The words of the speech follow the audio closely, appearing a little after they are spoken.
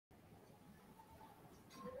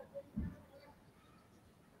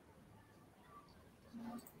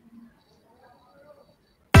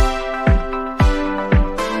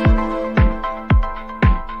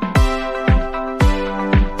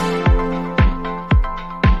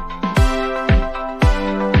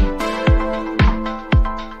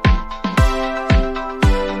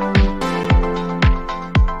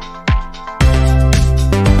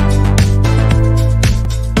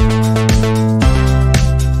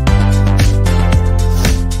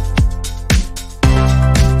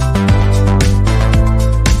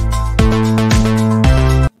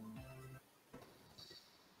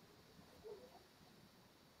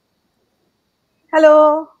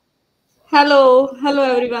Hello. Hello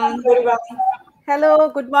everyone.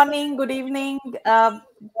 Hello, good morning, good evening,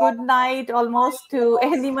 good night almost to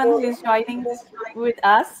anyone who is joining with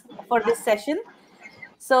us for this session.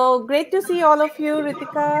 So great to see all of you,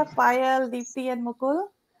 Ritika, Payal, Deepthi, and Mukul.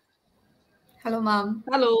 Hello, ma'am.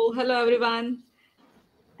 Hello everyone.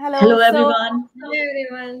 Hello. Hello So everyone. Hello,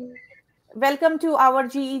 everyone. welcome to our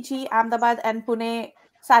GEG Ahmedabad and Pune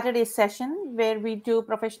Saturday session where we do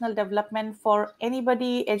professional development for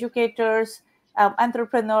anybody, educators,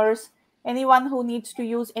 entrepreneurs, anyone who needs to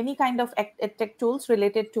use any kind of tech tools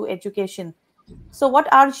related to education. So, what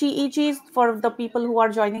are GEGs for the people who are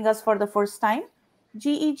joining us for the first time?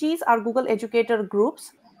 GEGs are Google Educator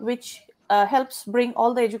groups, which helps bring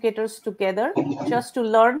all the educators together just to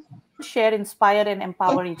learn, share, inspire, and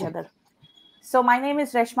empower each other. So, my name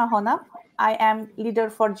is Reshma Honap. I am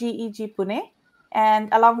leader for GEG Pune, and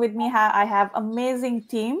along with me, I have amazing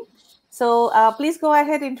team. So, please go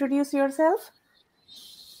ahead, introduce yourself.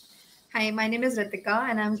 Hi, my name is Ritika,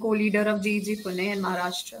 and I'm co-leader of GEG Pune in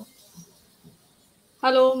Maharashtra.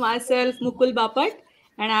 Hello, myself Mukul Bapat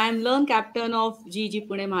and I am Learn Captain of GG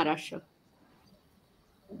Pune Maharashtra.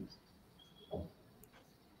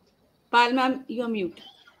 Pal ma'am, you are mute.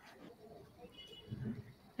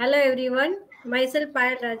 Hello everyone, myself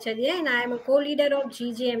Payal Racharya and I am a co-leader of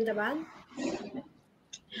GG Ahmedabad.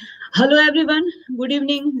 Hello everyone. Good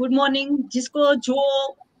evening. Good morning. जिसको जो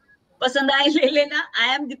पसंद आए ले लेना. I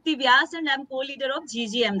am Dipti Vyas and I am co-leader of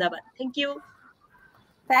GG Ahmedabad. Thank you.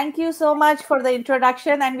 Thank you so much for the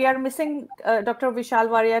introduction. And we are missing Dr. Vishal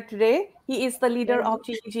Waria today. He is the leader of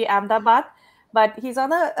GEG Ahmedabad, but he's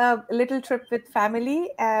on a little trip with family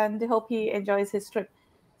and hope he enjoys his trip.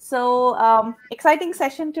 So, exciting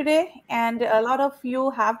session today. And a lot of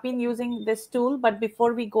you have been using this tool. But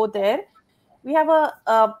before we go there, we have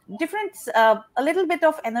a little bit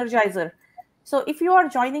of energizer. So if you are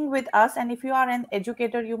joining with us and if you are an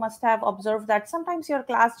educator, you must have observed that sometimes your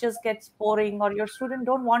class just gets boring or your student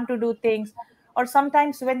don't want to do things, or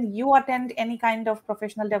sometimes when you attend any kind of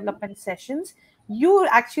professional development sessions, you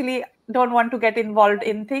actually don't want to get involved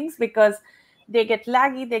in things because they get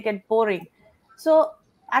laggy, they get boring. So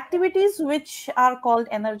activities which are called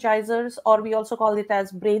energizers, or we also call it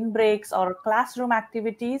as brain breaks or classroom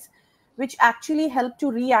activities, which actually help to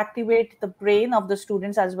reactivate the brain of the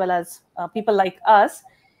students as well as people like us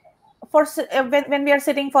when we are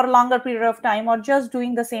sitting for a longer period of time or just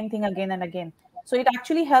doing the same thing again and again. So it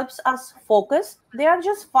actually helps us focus. They are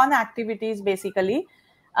just fun activities basically.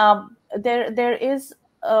 There is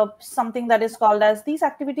something that is called as these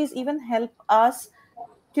activities even help us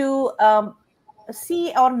to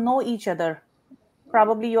see or know each other.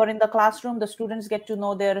 Probably you're in the classroom, the students get to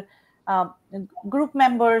know their uh, group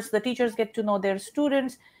members, the teachers get to know their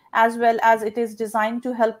students, as well as it is designed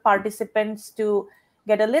to help participants to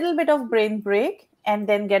get a little bit of brain break and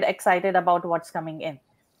then get excited about what's coming in.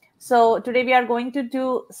 So today we are going to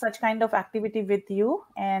do such kind of activity with you,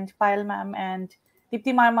 and Payal ma'am and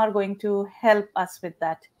Deepti ma'am are going to help us with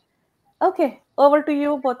that. Okay, over to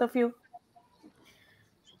you, both of you.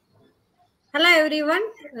 Hello everyone.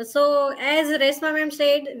 So as Resma ma'am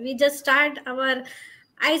said, we just start our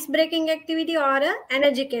ice-breaking activity or a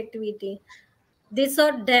energetic activity. This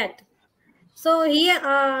or that. So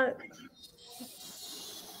here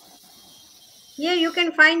you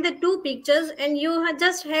can find the two pictures and you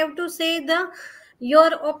just have to say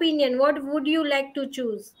your opinion. What would you like to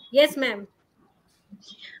choose? Yes, ma'am.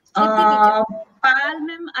 Deepti teacher. Pal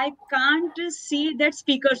ma'am, I can't see that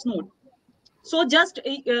speaker's note. So just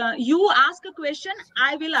you ask a question,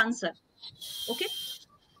 I will answer. Okay.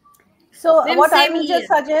 So Ma'am, what I same will here.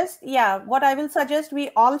 just suggest, what I will suggest,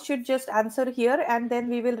 we all should just answer here, and then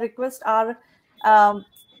we will request our um,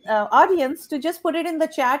 audience to just put it in the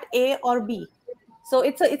chat, A or B. So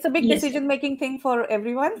it's a big Yes. decision making thing for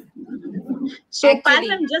everyone. So Pal Actually,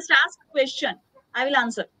 ma'am, just ask a question, I will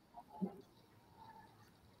answer.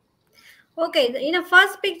 Okay, in a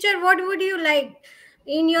first picture, what would you like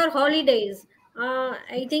in your holidays?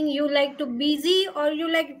 I think you like to busy or you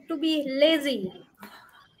like to be lazy.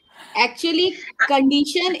 actually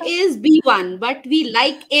condition is B1 but we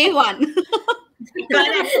like A1.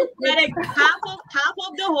 Correct. Half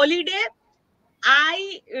of the holiday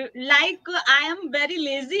I I am very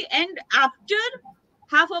lazy, and after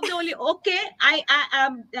half of the holiday, okay,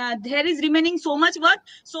 there is remaining so much work,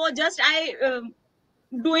 so just I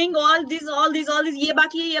doing all this ye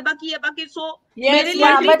baki, so Yes, mere liye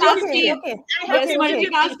Yeah, free but time okay, चाहिए. okay, I have yes, okay, okay. 50-50.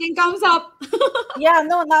 multitasking comes up. Yeah,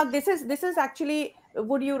 no, now this is actually.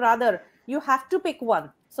 Would you rather? You have to pick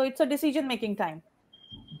one. So it's a decision making time.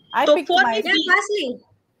 I So picked for me my. Yeah, B, firstly.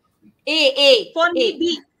 A. for me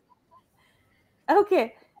B.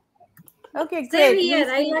 Okay. Okay, Same great. here.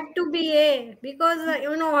 We'll I see. like to be A because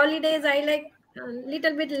holidays I like a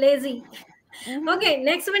little bit lazy. Mhm. Okay,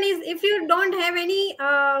 next one is if you don't have any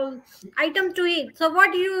item to eat, so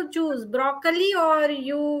what do you choose? Broccoli or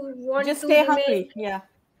you want Just to stay remain? hungry. Yeah.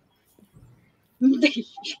 No,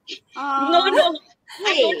 no. I don't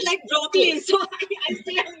Hey, like broccoli, so I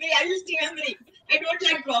stay hungry. I will stay hungry. I don't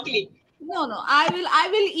like broccoli. no. I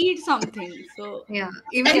will eat something. So Yeah,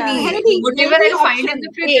 even Yeah. me, healthy, whatever healthy I find in option.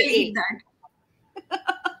 the fridge, I'll eat A. that.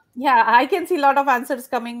 Yeah, I can see a lot of answers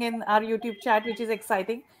coming in our YouTube chat, which is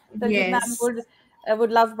exciting. Daljit ma'am Yes.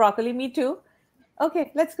 would love broccoli. Me too.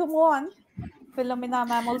 Okay, let's go move on. Philomena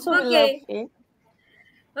ma'am also will love Okay, A.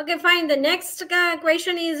 okay, fine. The next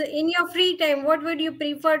question is in your free time, what would you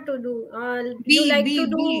prefer to do? You B, like to B,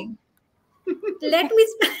 do? B. Let me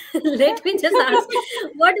let me just ask.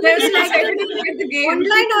 What would There's you so like to excited to do? play the game.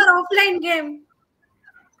 Online or offline game?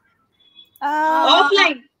 Uh,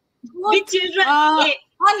 Offline. With Both. children. A.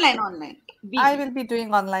 Online. I B. will be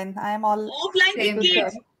doing online. I am all Offline with Same good here.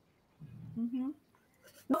 kids. there. Mhm.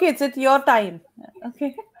 Okay, it's your time.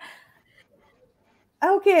 Okay.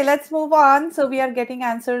 Okay, let's move on. So we are getting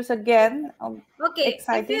answers again. Okay, if you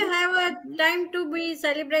Exciting. have a time to be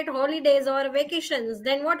celebrate holidays or vacations,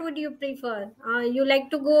 then what would you prefer? You like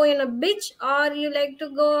to go in a beach or you like to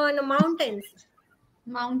go on a mountains?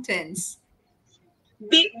 Mountains.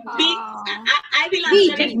 Uh, I will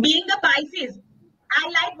answer beach. it. Being a Pisces, I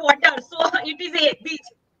like water, so it is a beach.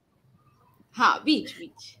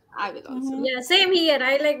 Beach. I will also. Mhm. Yeah, same here.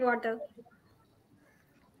 I like water.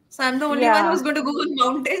 So I'm the only one Yeah. who's going to go on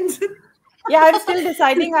mountains. Yeah, I'm still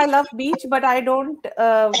deciding. I love beach, but I don't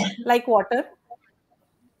like water.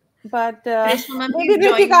 But Reshma ma'am, maybe please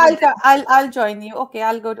join Ritika, me in I'll join you. Okay,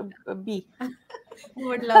 I'll go to B. that.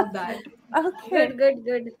 Would love that. Okay.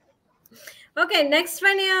 Good. Okay, next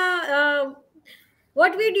one.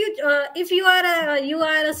 What would you if you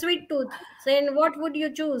are a sweet tooth? Then what would you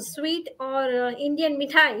choose? Sweet or Indian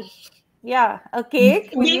mithai? Yeah, a cake.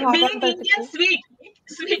 Will you have Being that Indian, particular? sweet.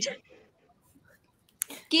 Sweet.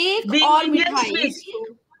 Cake Being or Indian, mithai. sweet. So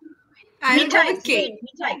I'll go Mithai, with cake.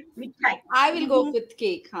 sweet. Mithai. I will go Mhm. with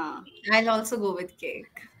cake. I'll also go with cake.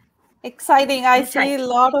 Exciting. I Mithai. see a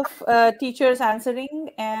lot of teachers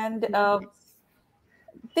answering, and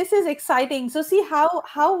this is exciting. So see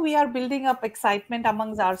how we are building up excitement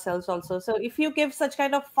amongst ourselves also. So if you give such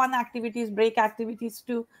kind of fun activities, break activities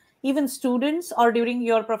to even students or during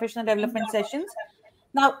your professional development sessions,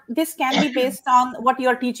 now this can be based on what you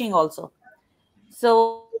are teaching also.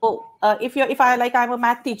 So if I'm a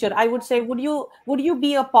math teacher, I would say, would you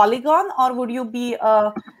be a polygon or would you be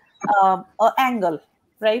a angle,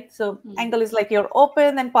 right? So angle is like you're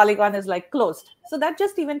open and polygon is like closed. So that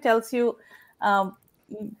just even tells you um,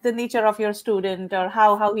 the nature of your student or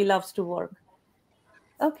how he loves to work.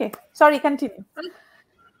 Okay, sorry, continue.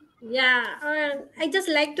 Yeah, I just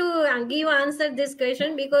like to give answer this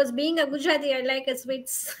question because being a Gujarati, I like a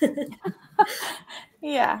sweets.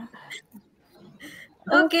 Yeah.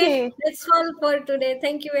 Okay, Okay. that's all for today.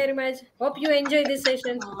 Thank you very much. Hope you enjoy this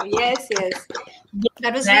session. Yes.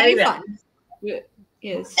 That was Very very well. fun.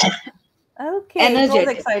 Yes. Okay, it was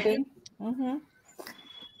Energetic. exciting. Hmm.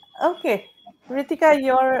 Okay, Ritika,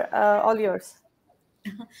 you're all yours.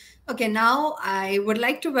 Okay, now I would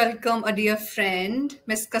like to welcome a dear friend,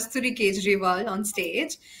 Miss Kasturi Kejriwal, on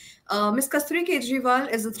stage. Miss Kasturi Kejriwal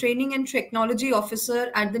is a training and technology officer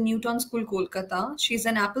at the Newton School, Kolkata. She's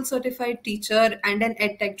an Apple certified teacher and an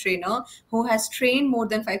EdTech trainer who has trained more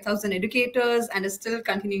than 5,000 educators and is still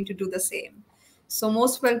continuing to do the same. So,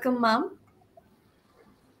 most welcome, ma'am.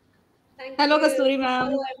 Thank Hello, you. Kasturi Hello,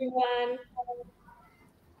 ma'am. everyone.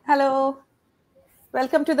 Hello,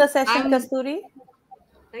 welcome to the session, I'm Kasturi.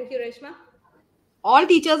 Thank you, Reshma. all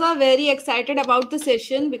teachers are very excited about the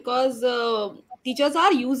session because teachers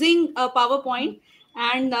are using PowerPoint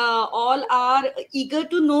and all are eager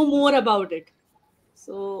to know more about it.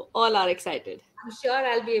 So all are excited. I'm sure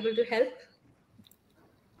I'll be able to help.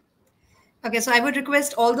 Okay, so I would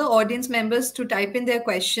request all the audience members to type in their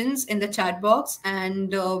questions in the chat box and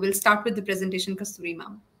we'll start with the presentation, Kasturi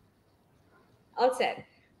ma'am. All set.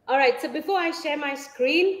 All right. So before I share my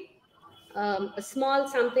screen, a small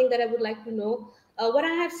something that I would like to know. What I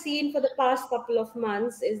have seen for the past couple of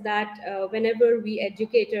months is that whenever we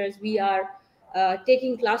educators, we are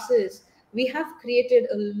taking classes, we have created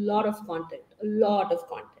a lot of content,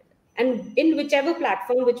 and in whichever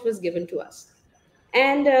platform which was given to us.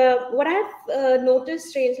 And what I've noticed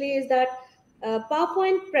strangely is that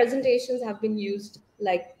PowerPoint presentations have been used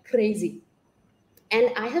like crazy.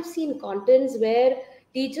 And I have seen contents where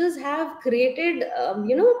teachers have created,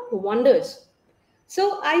 wonders.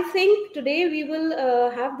 So I think today we will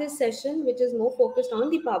have this session, which is more focused on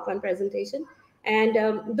the PowerPoint presentation.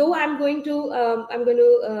 And though I'm going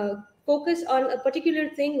to focus on a particular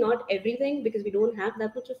thing, not everything, because we don't have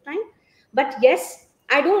that much of time. But yes,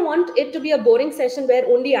 I don't want it to be a boring session where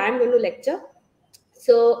only I'm going to lecture.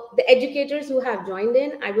 So the educators who have joined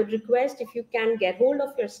in, I would request if you can get hold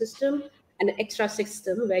of your system, an extra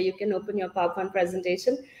system where you can open your PowerPoint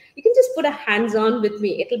presentation. You can just put a hands-on with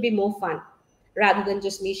me. It'll be more fun rather than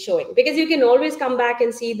just me showing, because you can always come back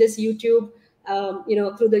and see this YouTube,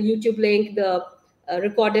 through the YouTube link, the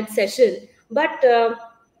recorded session. But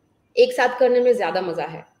एक साथ करने में ज़्यादा मज़ा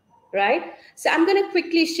है, right? So I'm going to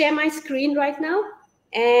quickly share my screen right now,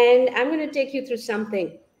 and I'm going to take you through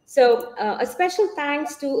something. So a special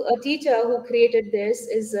thanks to a teacher who created this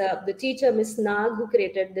is the teacher, Miss Nag, who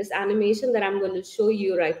created this animation that I'm going to show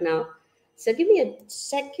you right now. So give me a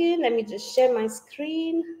second. Let me just share my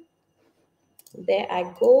screen. There I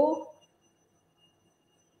go.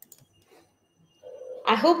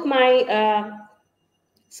 I hope my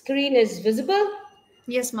screen is visible.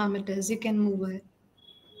 Yes, ma'am, it is. You can move ahead.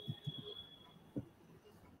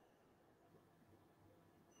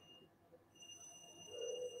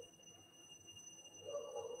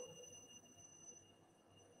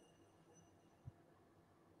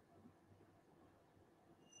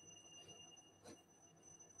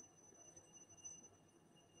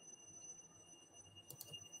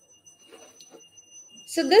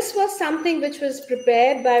 So this was something which was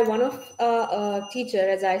prepared by one of a teacher,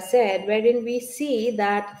 as I said, wherein we see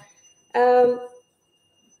that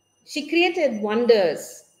she created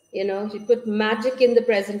wonders. She put magic in the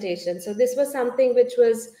presentation. So this was something which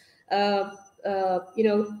was,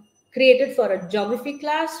 created for a geography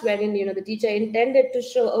class, wherein the teacher intended to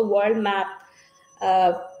show a world map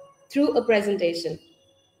through a presentation.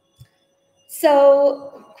 So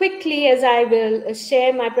quickly, as I will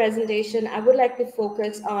share my presentation, I would like to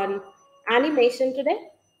focus on animation today.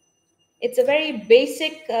 It's a very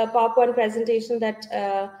basic PowerPoint presentation that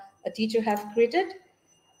a teacher have created.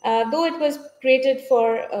 Though it was created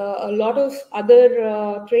for a lot of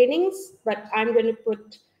other trainings, but I'm going to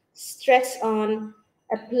put stress on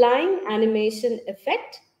applying animation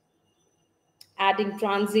effect, adding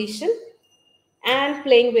transition, and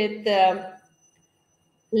playing with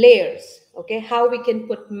layers. Okay, how we can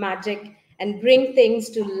put magic and bring things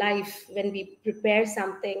to life when we prepare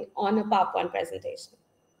something on a PowerPoint presentation.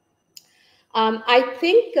 I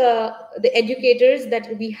think the educators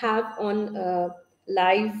that we have on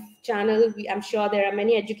live channel, I'm sure there are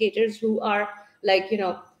many educators who are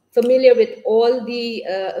familiar with all the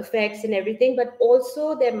effects and everything, but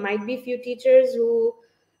also there might be few teachers who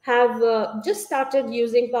have just started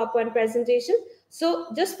using PowerPoint presentation.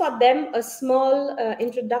 So just for them, a small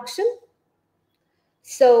introduction.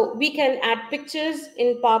 So we can add pictures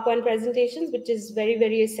in PowerPoint presentations, which is very,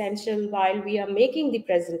 very essential while we are making the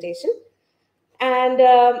presentation. And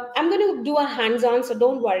I'm going to do a hands-on, so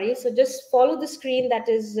don't worry. So just follow the screen that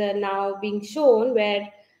is now being shown,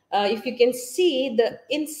 where if you can see the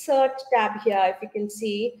insert tab here, if you can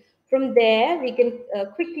see from there, we can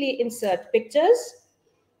quickly insert pictures.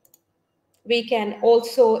 We can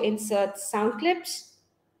also insert sound clips.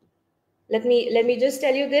 Let me just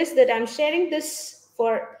tell you this, that I'm sharing this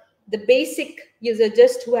for the basic user,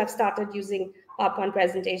 just who have started using PowerPoint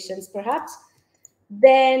presentations, perhaps.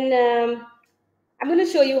 Then I'm going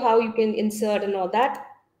to show you how you can insert and all that.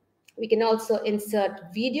 We can also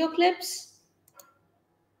insert video clips,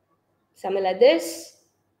 something like this.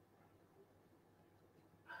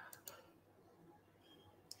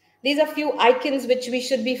 These are few icons which we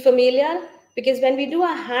should be familiar, because when we do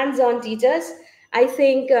our hands-on teachers, I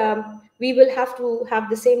think we will have to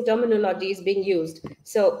have the same terminologies being used.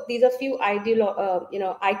 So these are few ideal,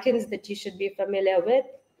 icons that you should be familiar with.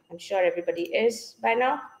 I'm sure everybody is by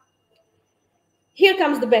now. Here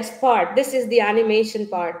comes the best part. This is the animation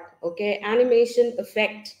part, okay? Animation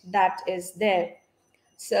effect that is there.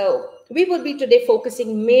 So we will be today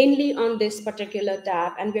focusing mainly on this particular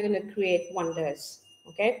tab, and we're going to create wonders,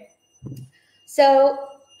 okay? So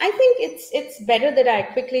I think it's better that I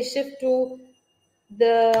quickly shift to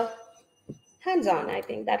the hands-on. I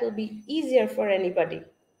think that'll be easier for anybody.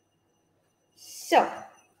 So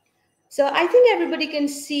I think everybody can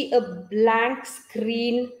see a blank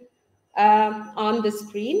screen on the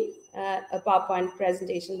screen, a PowerPoint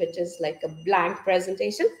presentation, which is like a blank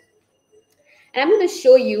presentation. And I'm going to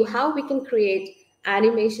show you how we can create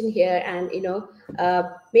animation here and,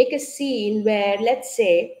 make a scene where, let's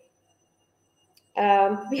say,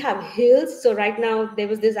 we have hills. So right now there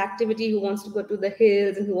was this activity, who wants to go to the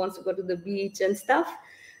hills and who wants to go to the beach and stuff.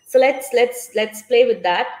 So let's play with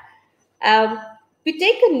that. We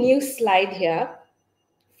take a new slide here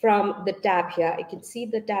from the tab here. You can see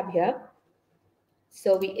the tab here.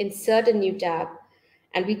 So we insert a new tab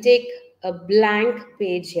and we take a blank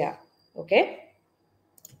page here. Okay.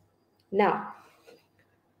 Now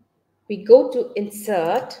we go to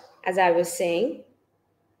insert, as I was saying.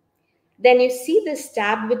 Then you see this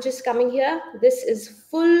tab which is coming here. This is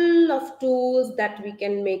full of tools that we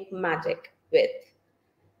can make magic with.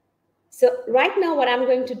 So right now what I'm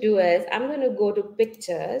going to do is I'm going to go to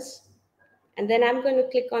pictures and then I'm going to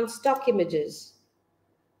click on stock images.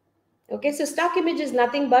 Okay, so stock image is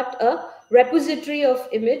nothing but a repository of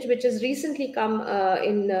image which has recently come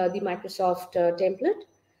in the Microsoft template.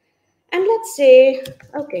 And let's say,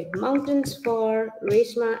 okay, mountains for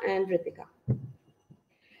Reshma and Ritika.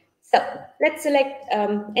 So let's select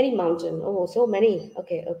any mountain. Oh, so many.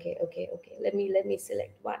 Okay. Let me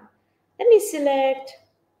select one. Let me select,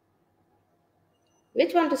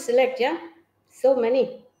 which one to select? Yeah, so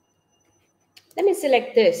many. Let me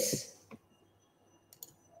select this.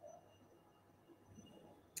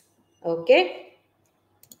 Okay.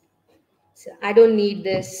 So I don't need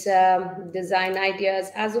this design ideas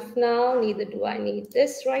as of now. Neither do I need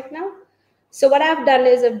this right now. So what I've done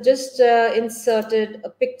is I've just inserted a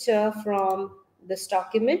picture from the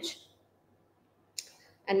stock image.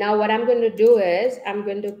 And now what I'm going to do is I'm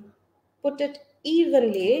going to put it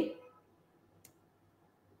evenly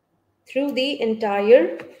through the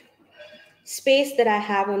entire space that I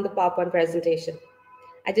have on the PowerPoint presentation.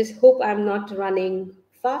 I just hope I'm not running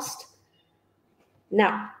fast.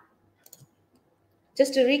 Now,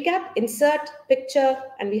 just to recap, insert picture,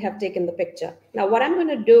 and we have taken the picture. Now, what I'm going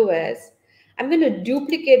to do is I'm going to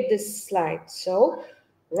duplicate this slide. So,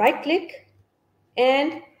 right click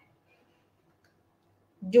and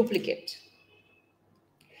duplicate.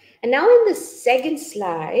 And now in the second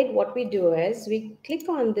slide, what we do is we click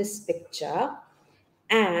on this picture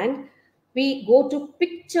and we go to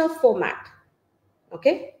picture format.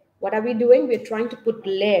 Okay, what are we doing? We're trying to put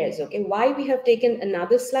layers. Okay, why we have taken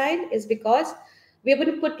another slide is because we're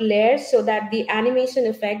going to put layers so that the animation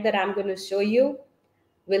effect that I'm going to show you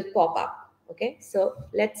will pop up. Okay, so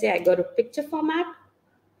let's say I go to picture format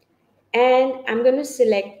and I'm going to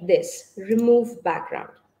select this, remove background.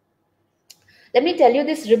 Let me tell you,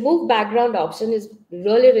 this remove background option is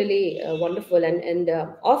really wonderful. And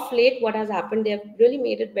off late, what has happened, they have really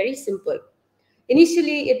made it very simple.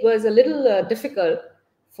 Initially, it was a little difficult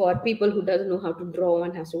for people who doesn't know how to draw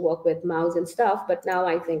and has to work with mouse and stuff. But now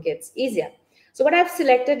I think it's easier. So what I've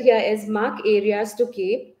selected here is mark areas to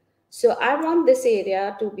keep. So I want this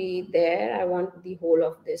area to be there. I want the whole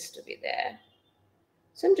of this to be there.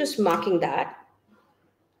 So I'm just marking that.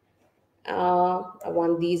 I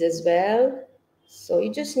want these as well. So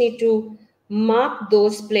you just need to mark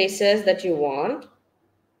those places that you want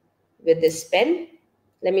with this pen.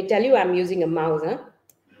 Let me tell you, I'm using a mouse, huh?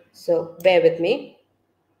 So bear with me.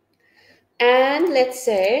 And let's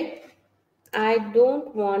say I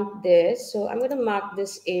don't want this. So I'm going to mark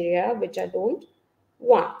this area which I don't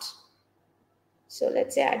want. So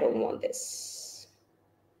let's say I don't want this.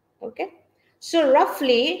 Okay. So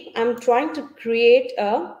roughly, I'm trying to create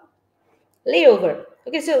a layover.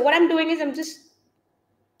 Okay. So what I'm doing is I'm just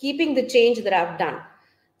keeping the change that I've done.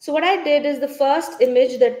 So what I did is the first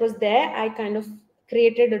image that was there, I kind of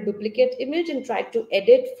created a duplicate image and tried to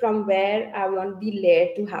edit from where I want the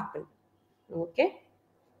layer to happen. Okay.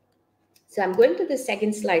 So I'm going to the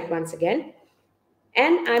second slide once again,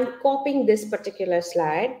 and I'm copying this particular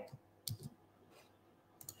slide.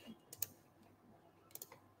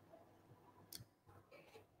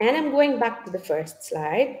 And I'm going back to the first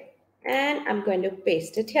slide and I'm going to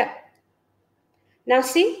paste it here. Now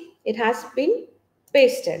see, it has been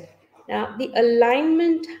pasted. Now the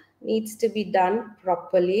alignment needs to be done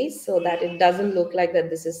properly so that it doesn't look like that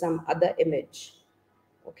this is some other image.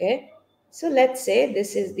 Okay, so let's say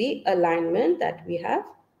this is the alignment that we have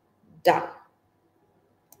done.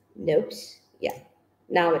 Nope. Yeah,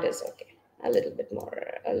 now it is okay. A little bit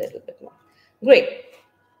more. Great.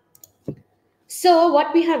 So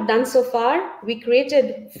what we have done so far, we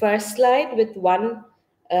created first slide with one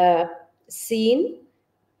scene.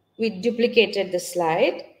 We duplicated the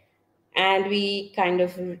slide and we kind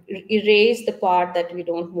of erased the part that we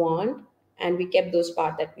don't want and we kept those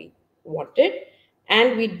parts that we wanted.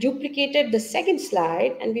 And we duplicated the second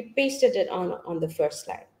slide and we pasted it on the first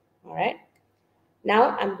slide. All right.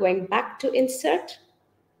 Now I'm going back to insert.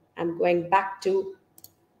 I'm going back to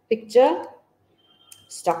picture,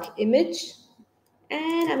 stock image.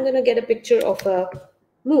 And I'm going to get a picture of a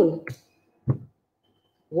moon.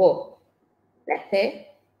 Whoa. Let's say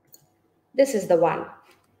this is the one.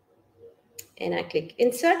 And I click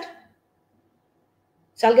insert.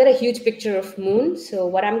 So I'll get a huge picture of moon. So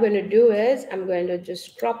what I'm going to do is I'm going to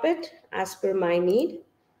just crop it as per my need.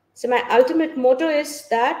 So my ultimate motto is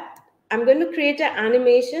that I'm going to create an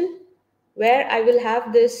animation where I will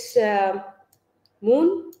have this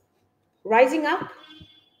moon rising up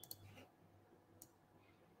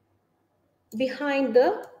behind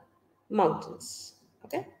the mountains.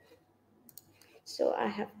 Okay. So I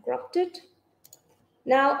have cropped it.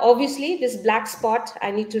 Now, obviously, this black spot,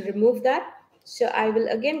 I need to remove that. So I will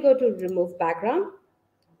again go to remove background.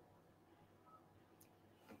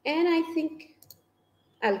 And I think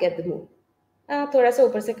I'll get the moon. Thoda sa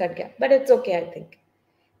upar se cut gaya, but it's okay, I think.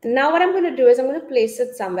 Now what I'm going to do is I'm going to place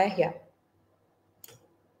it somewhere here.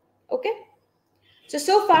 Okay.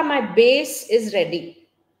 So far my base is ready,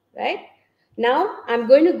 right? Now I'm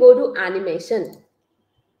going to go to animation.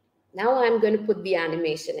 Now I'm going to put the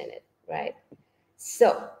animation in it, right?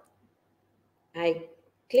 So I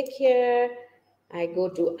click here, I go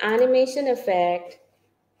to animation effect,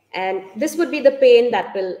 and this would be the pane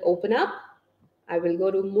that will open up. I will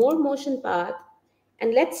go to more motion path,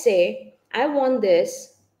 and let's say I want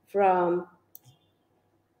this from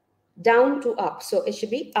down to up. So it should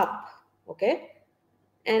be up, okay?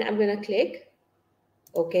 And I'm going to click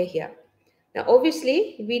OK here. Now,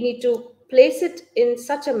 obviously, we need to place it in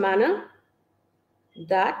such a manner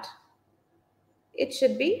that it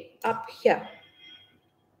should be up here.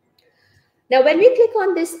 Now, when we click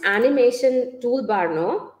on this animation toolbar,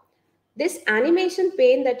 no, this animation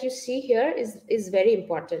pane that you see here is very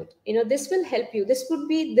important. You know, this will help you. This would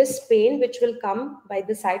be this pane which will come by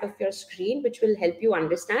the side of your screen, which will help you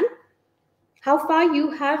understand how far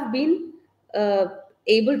you have been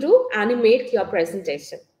able to animate your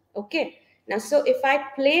presentation. Okay. Now, so if I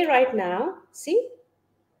play right now, see,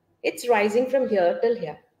 it's rising from here till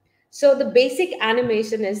here. So the basic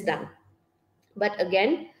animation is done. But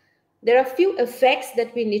again, there are a few effects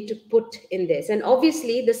that we need to put in this. And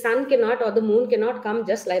obviously, the sun cannot or the moon cannot come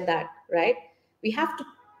just like that, right? We have to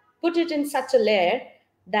put it in such a layer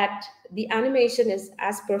that the animation is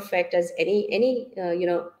as perfect as any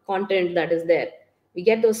content that is there. We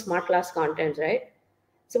get those smart class contents, right?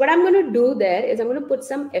 So what I'm going to do there is I'm going to put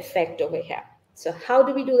some effect over here. So how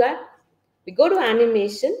do we do that? We go to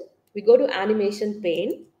animation, we go to animation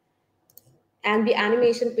pane, and the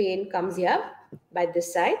animation pane comes here by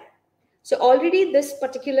this side. So already this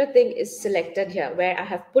particular thing is selected here where I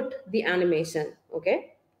have put the animation,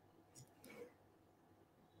 okay?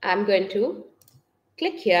 I'm going to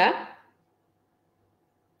click here,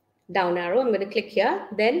 down arrow, I'm going to click here,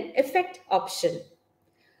 then effect option.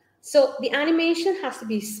 So the animation has to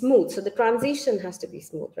be smooth. So the transition has to be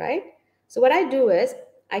smooth, right? So what I do is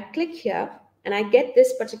I click here and I get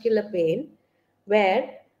this particular pane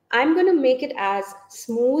where I'm going to make it as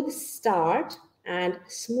smooth start and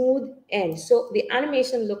smooth end. So the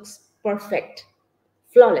animation looks perfect,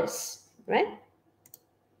 flawless, right?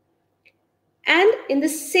 And in the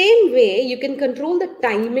same way, you can control the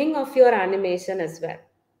timing of your animation as well.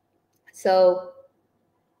 So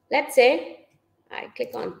let's say I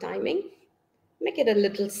click on timing, make it a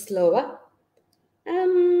little slower.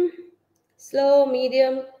 Slow,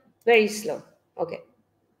 medium, very slow. Okay.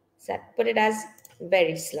 Set. Put it as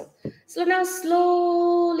very slow. So now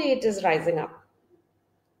slowly it is rising up.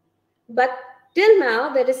 But till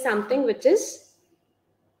now, there is something which is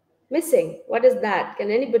missing. What is that?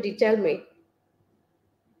 Can anybody tell me?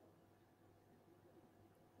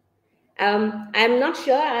 I'm not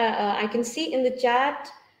sure. I can see in the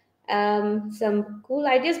chat some cool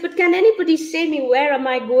ideas, but can anybody say me where am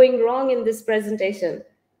I going wrong in this presentation?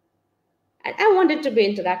 I want it to be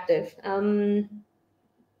interactive.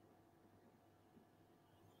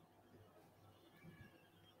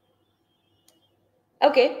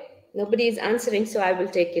 Okay, nobody is answering, so I will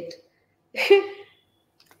take it.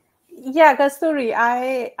 Yeah, Kasturi,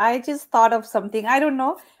 I just thought of something. I don't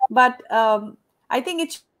know, but I think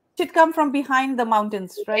it should come from behind the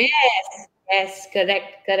mountains, right? Yes,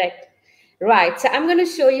 correct. Right. So I'm going to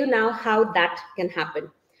show you now how that can happen.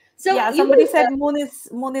 So yeah, somebody said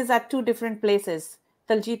moon is at two different places.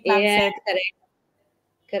 Taljit ma'am said.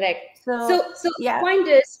 Correct. So The point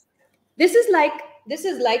is, this is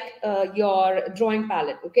like your drawing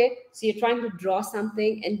palette. Okay, so you're trying to draw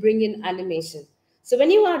something and bring in animation. So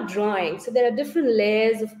when you are drawing, so there are different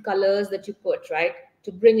layers of colors that you put, right,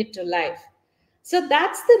 to bring it to life. So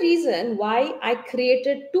that's the reason why I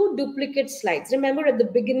created two duplicate slides. Remember at the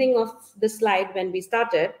beginning of the slide when we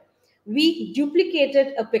started, we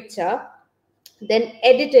duplicated a picture, then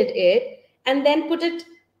edited it, and then put it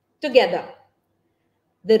together.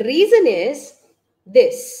 The reason is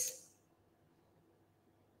this.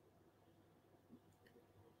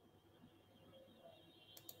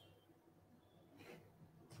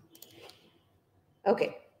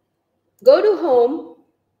 Okay, go to home.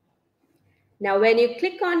 Now when you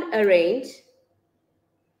click on arrange,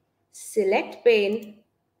 select pane.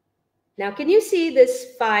 Now can you see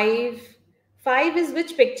this 5? 5 is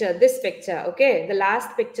which picture? This picture, okay? The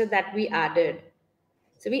last picture that we added.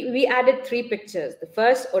 So we added 3 pictures. The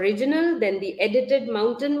first original, then the edited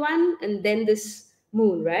mountain one, and then this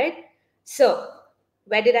moon, right? So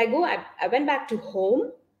where did I go? I went back to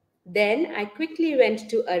home. Then I quickly went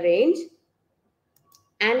to arrange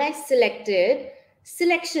and I selected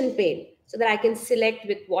selection pane so that I can select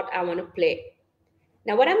with what I want to play.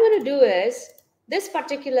 Now what I'm going to do is this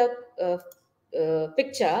particular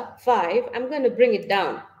picture 5, I'm going to bring it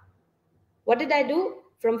down. What did I do?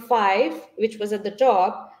 From 5, which was at the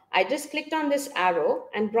top, I just clicked on this arrow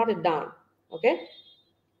and brought it down. Okay.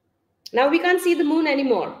 Now we can't see the moon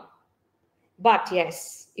anymore. But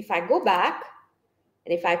yes, if I go back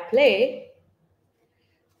and if I play,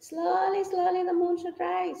 slowly, slowly the moon should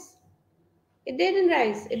rise. It didn't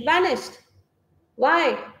rise. It vanished.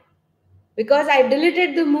 Why? Because I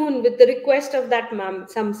deleted the moon with the request of that mom.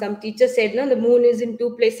 Some teacher said, no, the moon is in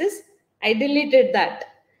 2 places. I deleted that.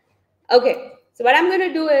 Okay, so what I'm going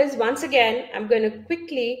to do is, once again, I'm going to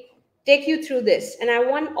quickly take you through this. And I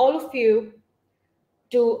want all of you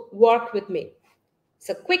to work with me.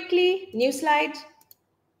 So quickly, new slide.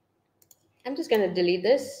 I'm just going to delete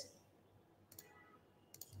this.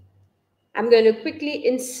 I'm going to quickly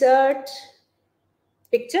insert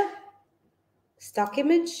picture, stock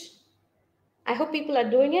image. I hope people are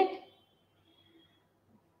doing it.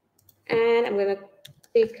 And I'm going to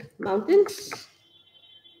take mountains.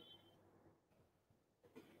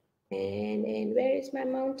 And where is my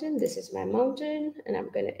mountain? This is my mountain. And I'm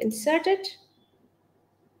going to insert it.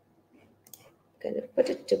 I'm going to put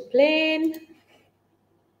it to plane.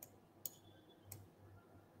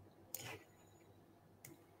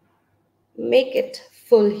 Make it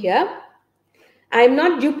full here. I'm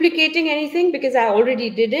not duplicating anything because I already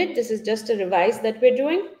did it. This is just a revise that we're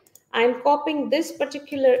doing. I'm copying this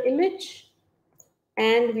particular image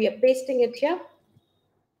and we are pasting it here.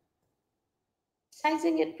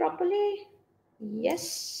 Sizing it properly.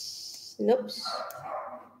 Yes. Nope.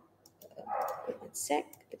 1 sec.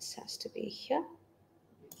 This has to be here.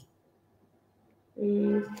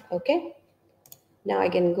 Okay. Now I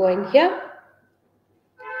can go in here.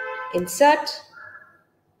 Insert.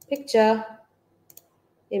 Picture.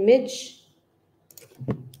 Image.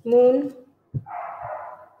 Moon.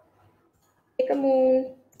 Take a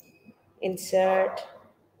moon. Insert.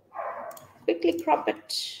 Quickly crop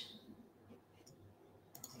it.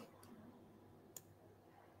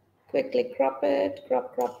 Quickly crop it.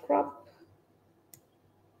 Crop, crop, crop.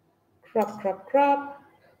 Crop, crop, crop.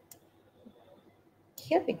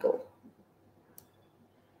 Here we go.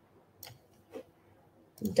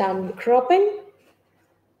 Done cropping.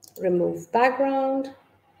 Remove background.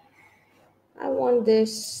 I want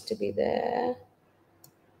this to be there.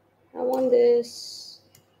 I want this.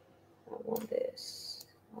 I want this.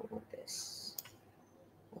 I want this.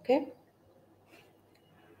 Okay.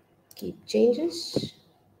 Keep changes.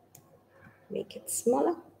 Make it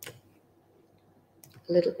smaller.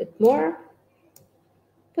 A little bit more.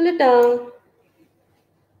 Pull it down.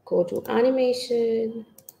 Go to animation,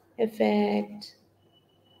 effect,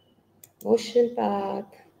 motion path.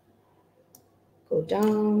 Go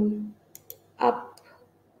down, up.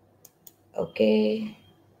 Okay.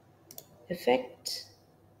 Effect.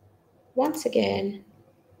 Once again,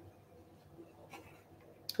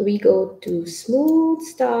 we go to smooth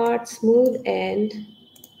start, smooth end.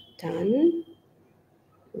 Done.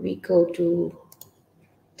 We go to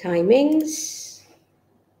timings.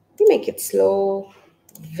 We make it slow,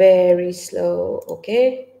 very slow,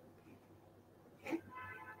 okay?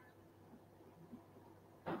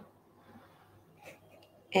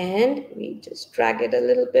 And we just drag it a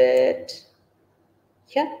little bit.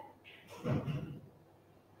 Yeah.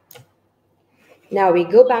 Now we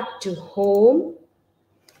go back to home,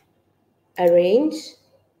 arrange,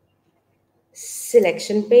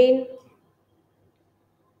 selection pane,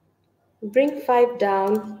 bring 5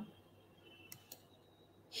 down,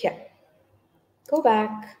 here, go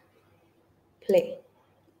back, play.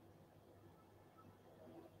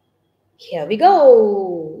 Here we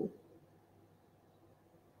go.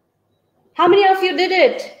 How many of you did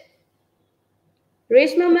it?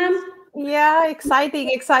 Reshma ma'am? Yeah, exciting,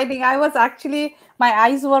 exciting. I was actually, my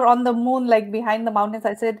eyes were on the moon, like behind the mountains.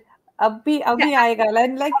 I said, abhi aayega.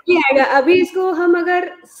 And like, अभी इसको हम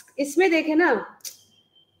अगर इसमें देखें ना,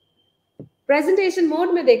 presentation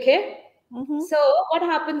mode में देखें, so what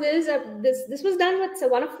happens is this was done with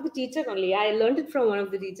one of the teachers only. I learned it from one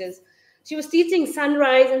of the teachers. she was teaching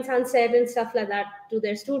sunrise and sunset and stuff like that to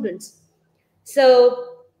their students.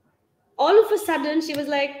 So all of a sudden she was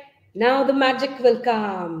like, now the magic will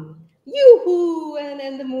come. Yoo-hoo! And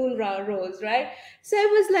then the moon rose, right? So it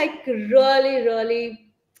was like really,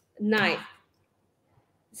 really nice.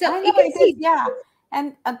 So I know you can it is, see, yeah.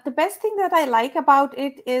 And the best thing that I like about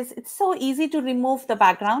it is it's so easy to remove the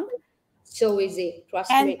background. so easy, trust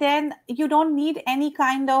And me. then you don't need any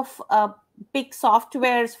kind of big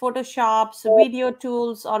softwares, Photoshops, video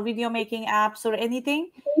tools, or video making apps or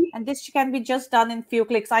anything. And this can be just done in few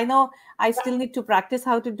clicks. I know I still need to practice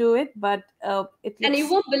how to do it, but it And you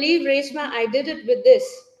looks. won't believe, Reshma, I did it with this.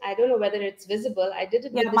 I don't know whether it's visible. I did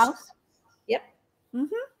it Yeah, with this. mouse. Yep.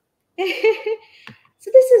 Mm-hmm. So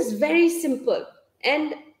this is very simple.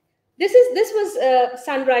 And this was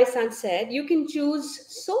sunrise, sunset. You can choose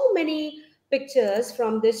so many pictures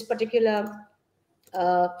from this particular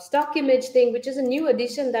stock image thing, which is a new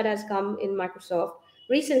addition that has come in Microsoft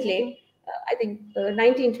recently. I think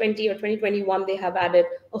 1920 or 2021, they have added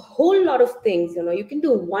a whole lot of things. You can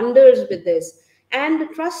do wonders with this. And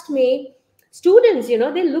trust me, students, they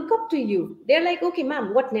look up to you. They're like, okay,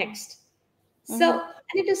 ma'am, what next? So,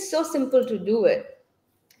 and it is so simple to do it.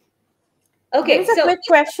 There Okay, is a so quick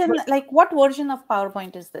question, like what version of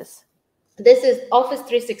PowerPoint is this? this is Office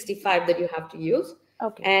 365 that you have to use.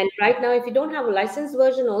 Okay. And right now, if you don't have a licensed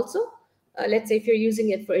version also, let's say if you're using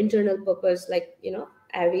it for internal purpose, like,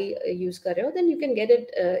 Avi use Karyo, then you can get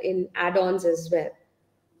it in add-ons as well.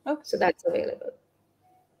 Okay. So that's available.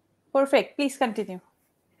 Perfect. Please continue.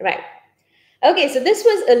 Right. Okay, so this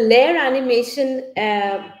was a layer animation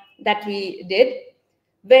that we did.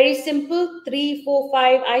 Very simple, 3, 4,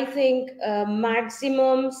 5, I think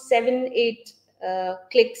maximum 7, 8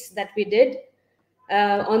 clicks that we did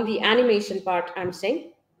on the animation part, I'm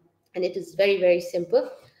saying. And it is very, very simple.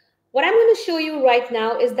 What I'm going to show you right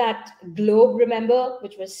now is that globe, remember,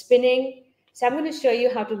 which was spinning. So I'm going to show you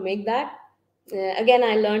how to make that. Again,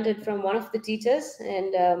 I learned it from one of the teachers,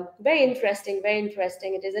 and very interesting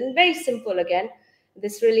it is, and very simple again.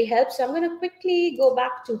 This really helps. So I'm going to quickly go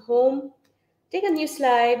back to home, take a new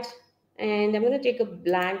slide, and I'm going to take a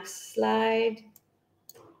blank slide.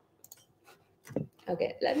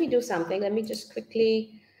 Okay, let me do something. Let me just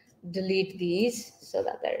quickly delete these so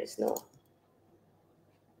that there is no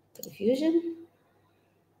confusion.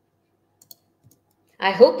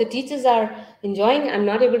 I hope the teachers are enjoying. I'm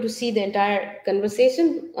not able to see the entire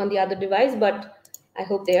conversation on the other device, but I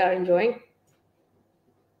hope they are enjoying.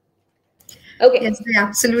 Okay. Yes, we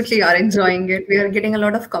absolutely are enjoying it. We are getting a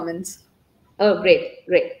lot of comments. Oh, great,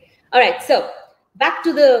 great. All right, so back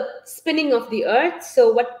to the spinning of the earth.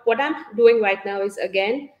 So what I'm doing right now is,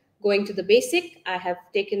 again, going to the basic. I have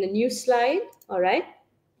taken a new slide, all right?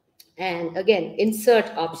 And again, insert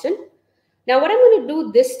option. Now what I'm going to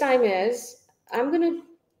do this time is I'm going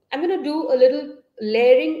to do a little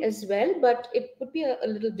layering as well, but it would be a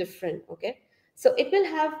little different. Okay, so it will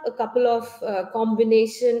have a couple of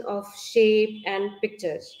combination of shape and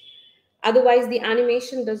pictures. Otherwise the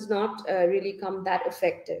animation does not really come that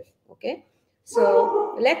effective. Okay,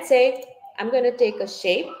 so let's say I'm going to take a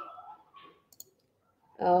shape,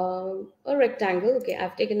 a rectangle. Okay,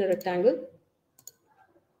 I've taken a rectangle.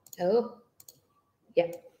 Oh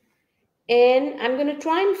yeah, and I'm going to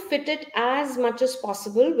try and fit it as much as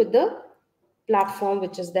possible with the platform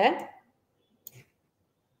which is there.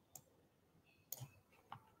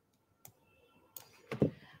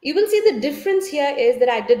 You will see the difference here is that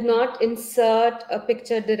I did not insert a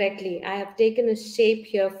picture directly. I have taken a shape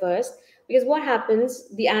here first, because what happens,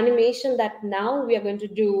 the animation that now we are going to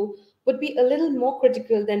do would be a little more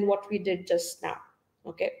critical than what we did just now.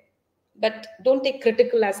 Okay, but don't take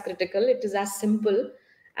critical as critical. It is as simple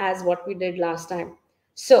as what we did last time.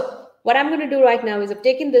 So what I'm going to do right now is I've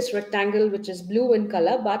taken this rectangle, which is blue in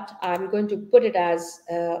color, but I'm going to put it as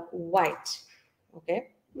white. Okay.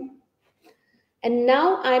 And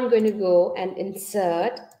now I'm going to go and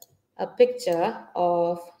insert a picture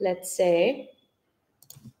of, let's say,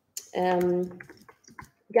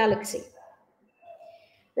 galaxy.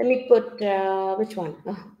 Let me put, which one?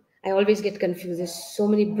 Oh, I always get confused. There's so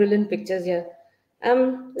many brilliant pictures here.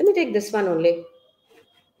 Let me take this one only.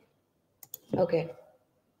 Okay.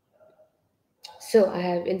 So I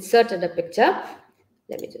have inserted a picture.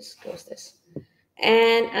 Let me just close this.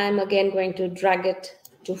 And I'm again going to drag it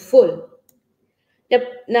to full.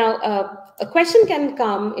 Yep. Now, a question can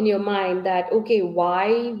come in your mind that, okay,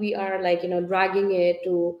 why we are like, dragging it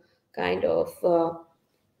to kind of,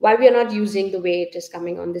 why we are not using the way it is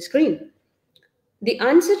coming on the screen. The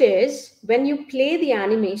answer is, when you play the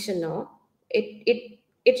animation now, it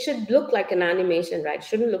it should look like an animation, right? It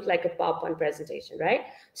shouldn't look like a PowerPoint presentation, right?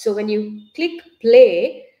 So when you click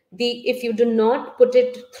play, if you do not put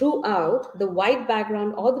it throughout, the white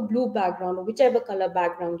background or the blue background or whichever color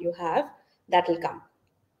background you have, that will come.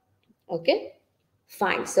 Okay,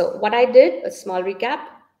 fine. So what I did, a small recap,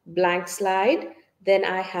 blank slide, then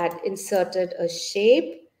I had inserted a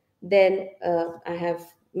shape, then I have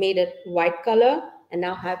made it white color, and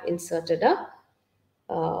now have inserted a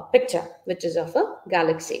picture, which is of a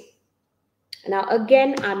galaxy. Now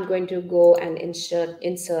again, I'm going to go and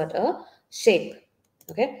insert a shape.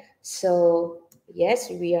 Okay, so yes,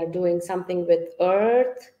 we are doing something with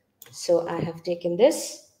Earth. So I have taken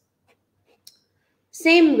this.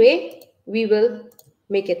 Same way, we will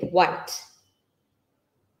make it white.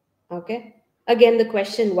 Okay, again, the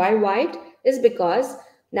question why white is because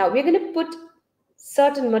now we're going to put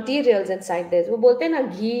certain materials inside this. वो बोलते हैं ना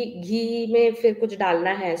घी में फिर कुछ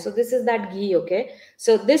डालना है. So this is that ghee, okay?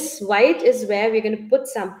 So this white is where we're going to put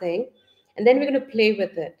something, and then we're going to play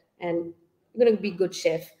with it, and we're going to be good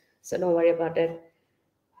chef. So don't worry about it.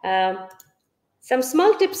 Some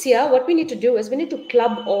small tips here. What we need to do is we need to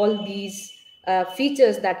club all these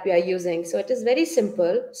features that we are using. So it is very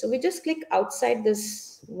simple. So we just click outside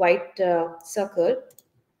this white circle,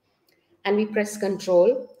 and we press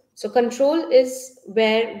control. So control is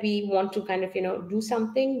where we want to kind of, do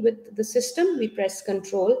something with the system. We press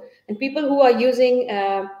control, and people who are using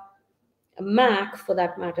a Mac for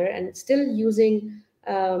that matter, and still using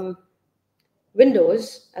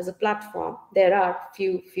Windows as a platform, there are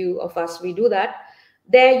few of us, we do that.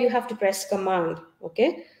 There you have to press command.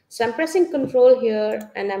 Okay, so I'm pressing control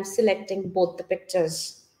here, and I'm selecting both the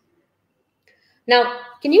pictures. Now,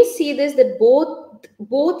 can you see this, that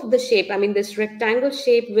both the shape, I mean this rectangle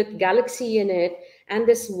shape with galaxy in it and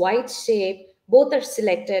this white shape, both are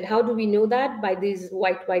selected. How do we know that? By these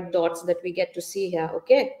white dots that we get to see here.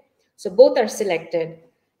 Okay, so both are selected.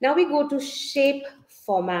 Now we go to shape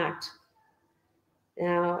format.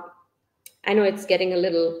 Now I know it's getting a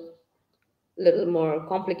little more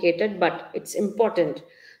complicated, but it's important.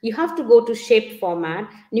 You have to go to shape format,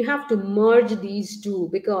 and you have to merge these two,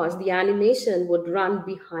 because the animation would run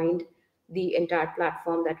behind the entire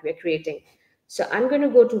platform that we're creating. So I'm going to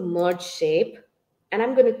go to merge shape, and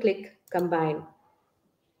I'm going to click combine.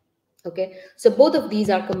 Okay, so both of these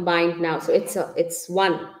are combined now, so it's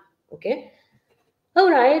one. Okay, all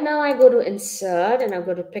right, now I go to insert, and I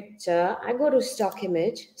go to picture, I go to stock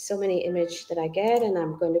image, so many image that I get, and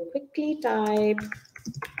I'm going to quickly type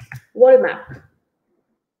world map.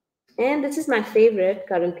 And this is my favorite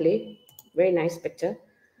currently. Very nice picture.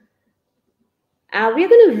 We're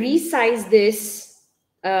going to resize this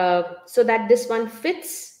so that this one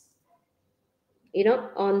fits,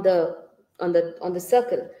 on the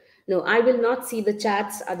circle. No, I will not see the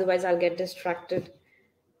chats, otherwise I'll get distracted.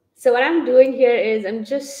 So what I'm doing here is I'm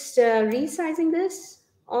just resizing this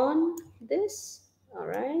on this. All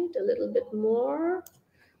right, a little bit more.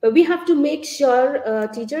 But we have to make sure,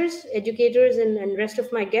 teachers, educators, and rest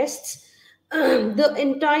of my guests, the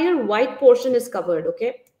entire white portion is covered,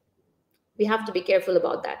 okay? We have to be careful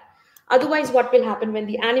about that. Otherwise, what will happen when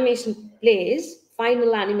the animation plays,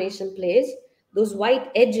 final animation plays, those white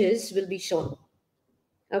edges will be shown,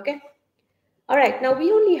 okay? All right, now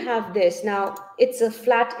we only have this. Now, it's a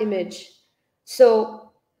flat image.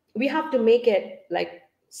 So we have to make it like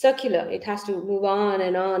circular. It has to move on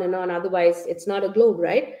and on and on. Otherwise, it's not a globe,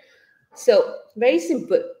 right? So very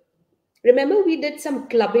simple. Remember, we did some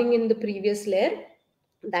clubbing in the previous layer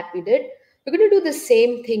that we did. We're going to do the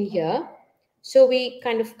same thing here. So we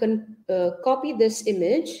kind of copy this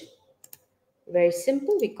image. Very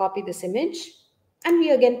simple. We copy this image, and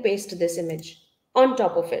we again paste this image on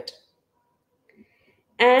top of it.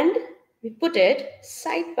 And we put it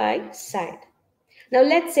side by side. Now,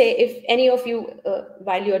 let's say if any of you,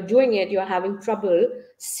 while you're doing it, you're having trouble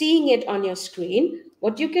seeing it on your screen,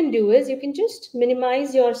 what you can do is you can just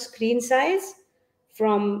minimize your screen size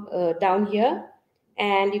from down here,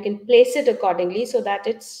 and you can place it accordingly so that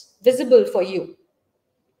it's visible for you.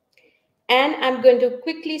 And I'm going to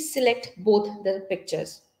quickly select both the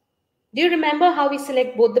pictures. Do you remember how we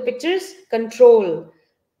select both the pictures? Control.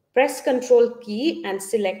 Press Control key and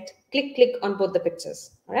select, click on both the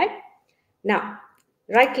pictures. All right. Now,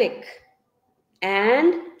 right click,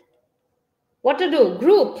 and what to do?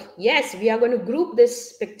 Group. Yes, we are going to group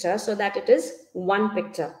this picture so that it is one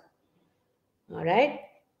picture. All right.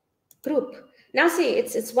 Group. Now see,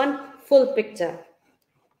 it's one full picture.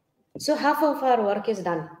 So half of our work is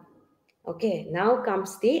done. Okay, now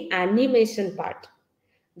comes the animation part,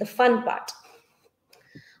 the fun part.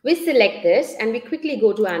 We select this and we quickly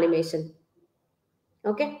go to animation.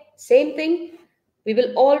 Okay, same thing. We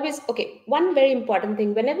will always, okay, one very important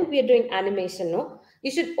thing, whenever we are doing animation, no,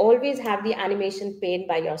 you should always have the animation pane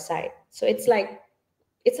by your side. So it's like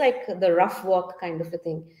the rough work kind of a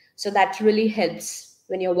thing. So that really helps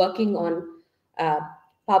when you're working on uh,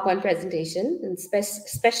 PowerPoint presentation, and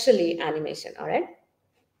especially animation. All right.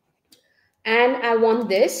 And I want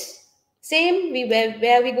this same.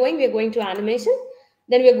 Where are we going? We are going to animation.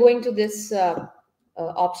 Then we are going to this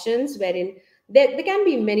options wherein there can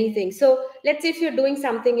be many things. So let's say if you're doing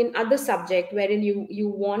something in other subject wherein you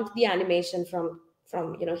want the animation from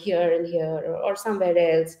here and here, or somewhere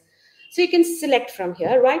else. So you can select from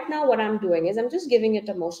here. Right now, what I'm doing is I'm just giving it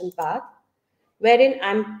a motion path wherein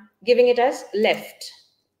I'm giving it as left,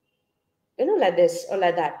 like this or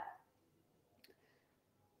like that.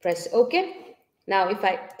 Press OK. Now, if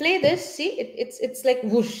I play this, see, it's like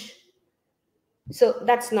whoosh. So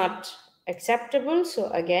that's not acceptable. So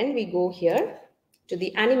again, we go here to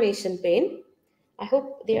the animation pane. I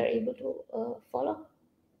hope they are able to follow.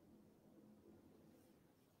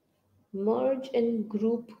 Merge and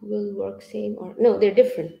group will work same, or no, they're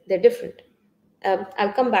different. They're different.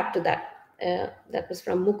 I'll come back to that. That was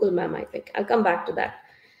from Mukul ma'am, I think. I'll come back to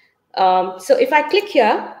that. So if I click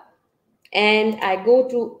here and I go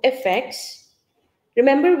to effects,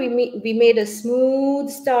 remember we made a smooth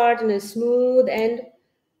start and a smooth end.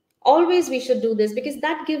 Always we should do this because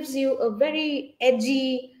that gives you a very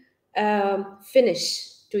edgy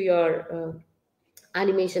finish to your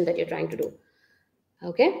animation that you're trying to do.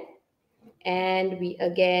 Okay. And we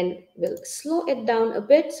again will slow it down a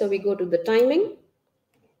bit. So we go to the timing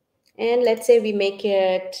and let's say we make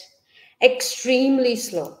it extremely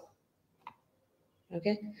slow.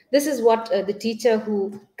 Okay, this is what the teacher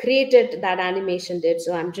who created that animation did.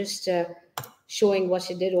 So I'm just showing what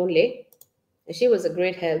she did only. She was a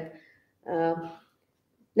great help.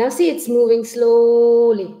 Now see, it's moving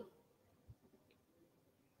slowly,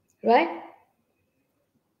 right?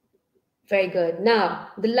 Very good. Now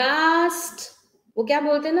the last, वो क्या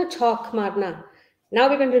बोलते हैं ना, chalk मारना. Now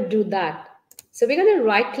we're going to do that. So we're going to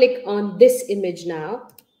right click on this image now.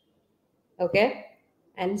 Okay,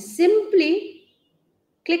 and simply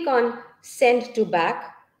click on send to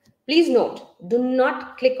back. Please note, do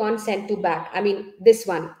not click on send to back. I mean, this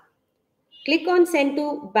one. Click on send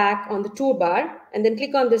to back on the toolbar and then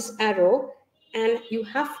click on this arrow and you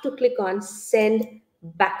have to click on send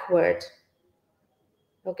backward.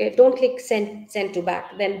 Okay, don't click send to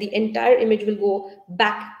back. Then the entire image will go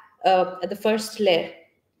back at the first layer.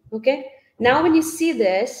 Okay, now when you see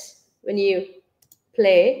this, when you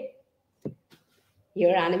play,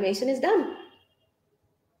 your animation is done.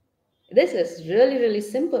 This is really, really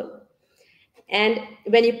simple. And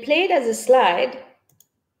when you play it as a slide,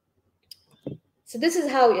 so this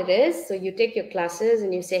is how it is. So you take your classes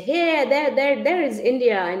and you say, hey, there is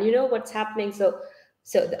India, and you know what's happening. So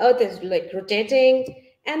the Earth is like rotating,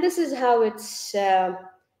 and this is how it's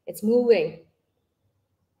moving.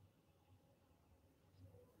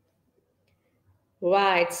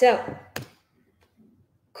 Right. So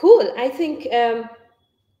cool. I think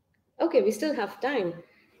okay, we still have time.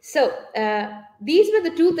 So these were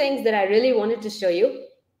the two things that I really wanted to show you.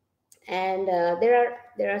 And there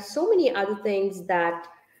are so many other things that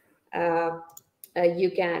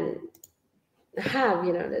you can have.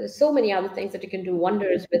 There's so many other things that you can do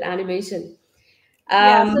wonders with animation.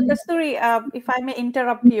 Yeah, so Kasturi, if I may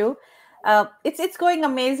interrupt you, it's going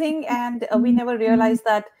amazing, and we never realized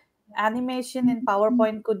that animation in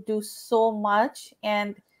PowerPoint could do so much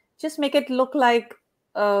and just make it look like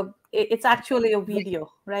it's actually a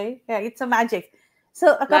video, right? Yeah, it's a magic.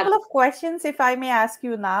 So a couple of questions, if I may ask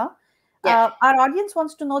you now. Yeah. Our audience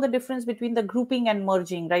wants to know the difference between the grouping and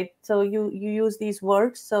merging, right? So you use these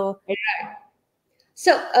words. So right.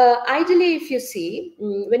 So ideally, if you see,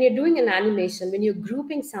 when you're doing an animation, when you're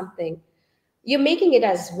grouping something, you're making it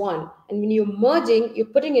as one. And when you're merging, you're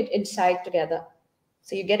putting it inside together.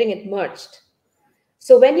 So you're getting it merged.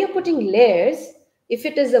 So when you're putting layers, if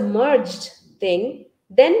it is a merged thing,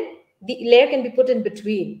 then the layer can be put in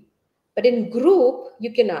between. But in group,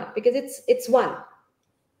 you cannot, because it's one.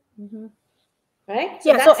 Mm-hmm. Right?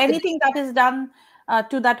 So, yeah, so anything that is done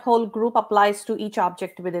to that whole group applies to each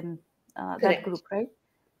object within that group, right?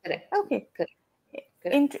 Correct. Okay.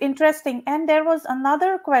 Correct. Interesting. And there was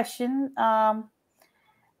another question.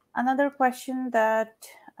 That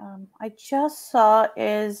I just saw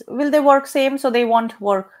is, will they work same? So they won't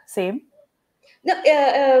work same. No,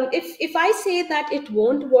 if I say that it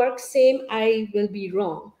won't work same, I will be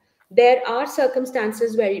wrong. There are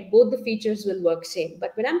circumstances where both the features will work same.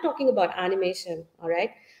 But when I'm talking about animation, all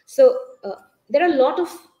right, so there are a lot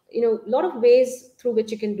of ways through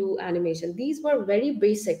which you can do animation. These were very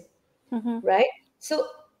basic, right? So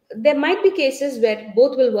there might be cases where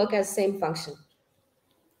both will work as same function,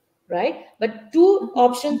 right? But two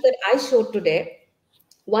options that I showed today,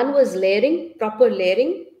 one was layering, proper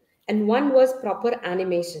layering, and one was proper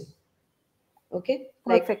animation. Okay,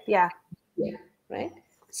 like, Perfect. Yeah. yeah, right.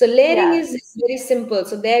 So layering Yeah. is very simple.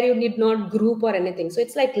 So there you need not group or anything. So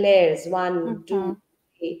it's like layers, one, two,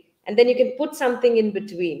 three, and then you can put something in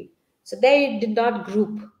between. So there you did not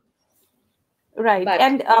group, Right. but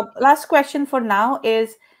And last question for now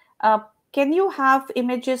is, uh, can you have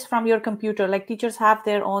images from your computer? Like teachers have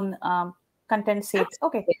their own content saved.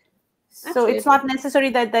 Okay. absolutely, So it's absolutely. not necessary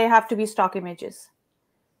that they have to be stock images.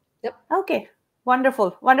 Yep. Okay.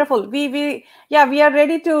 Wonderful. Wonderful. We are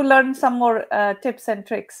ready to learn some more tips and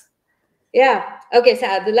tricks. Yeah. Okay. So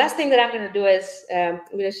the last thing that I'm going to do is I'm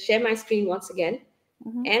going to share my screen once again,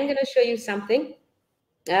 Mhm. and I'm going to show you something.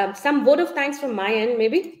 Some vote of thanks from my end,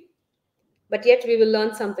 maybe, but yet we will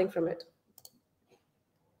learn something from it.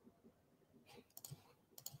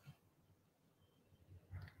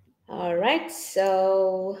 All right.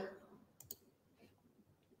 So,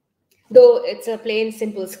 though it's a plain,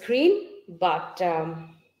 simple screen, but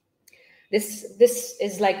this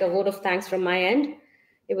is like a vote of thanks from my end.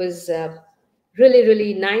 It was really,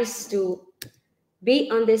 really nice to be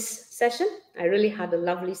on this session. I really had a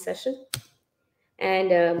lovely session, and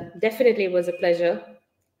definitely it was a pleasure.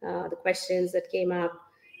 The questions that came up,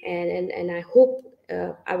 and I hope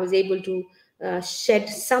I was able to share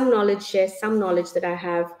some knowledge that I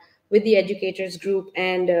have with the educators group,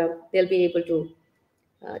 and they'll be able to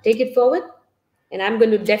take it forward. And I'm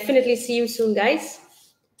going to definitely see you soon, guys.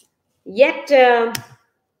 Yet,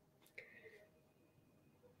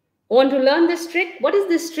 want to learn this trick? What is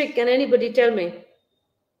this trick? Can anybody tell me?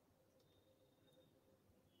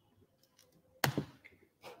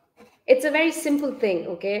 It's a very simple thing,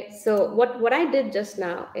 okay? So what I did just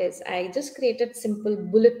now is I just created simple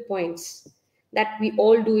bullet points that we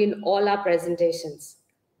all do in all our presentations,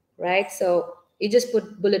 right? So you just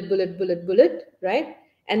put bullet, bullet, bullet, bullet, right?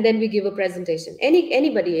 And then we give a presentation.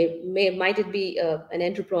 Anybody, might it be an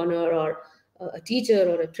entrepreneur or a teacher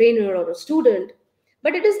or a trainer or a student,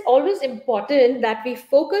 but it is always important that we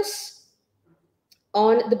focus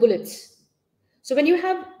on the bullets. So when you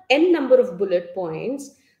have n number of bullet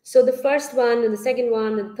points, so the first one and the second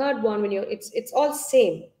one and the third one, when it's all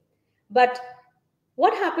same. But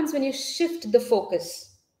what happens when you shift the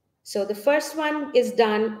focus? So the first one is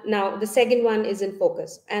done, now the second one is in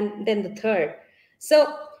focus, and then the third.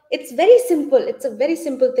 So it's very simple. It's a very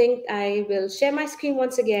simple thing. I will share my screen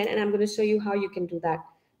once again, and I'm going to show you how you can do that.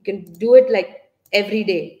 You can do it like every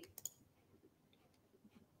day.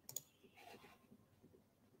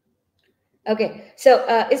 Okay, so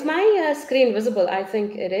is my screen visible? I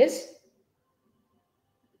think it is.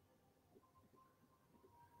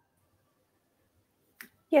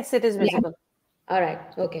 Yes, it is visible. All right,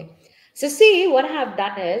 okay. So see, what I have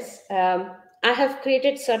done is I have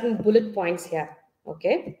created certain bullet points here,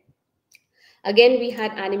 okay? Again, we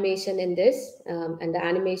had animation in this, and the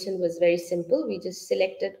animation was very simple. We just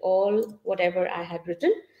selected all whatever I had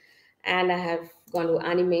written, and I have gone to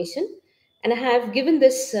animation, and I have given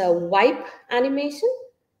this wipe animation,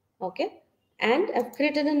 okay? And I've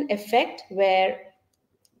created an effect where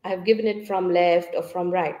I've given it from left or from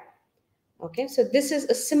right. Okay, so this is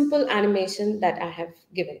a simple animation that I have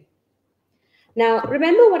given. Now,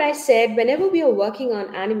 remember what I said, whenever we are working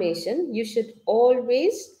on animation, you should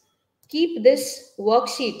always keep this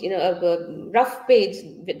worksheet, a rough page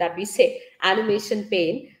that we say, animation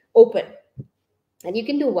pane, open. And you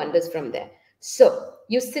can do wonders from there. So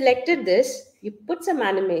you selected this, you put some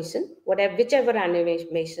animation, whichever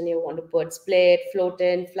animation you want to put, split, float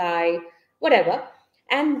in, fly, whatever.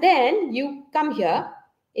 And then you come here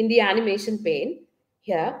in the animation pane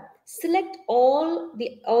here, select all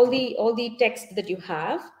the text that you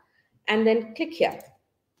have, and then click here.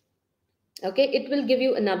 Okay, it will give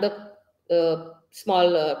you another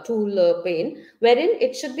small tool pane wherein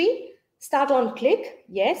it should be start on click,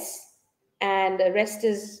 yes, and the rest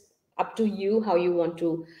is up to you how you want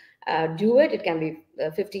to do it. It can be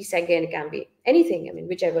 50 seconds, it can be anything, I mean,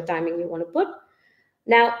 whichever timing you want to put.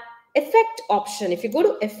 Now, effect option, if you go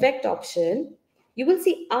to effect option, you will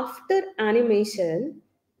see after animation,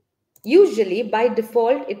 usually by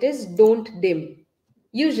default it is don't dim,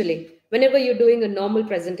 usually whenever you're doing a normal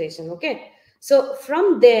presentation, okay? So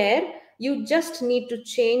from there you just need to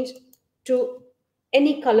change to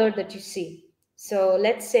any color that you see. So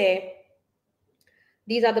let's say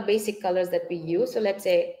these are the basic colors that we use. So let's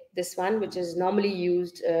say this one, which is normally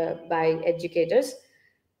used by educators.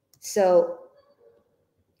 So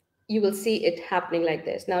you will see it happening like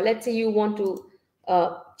this. Now let's say you want to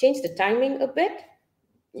change the timing a bit.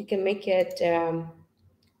 You can make it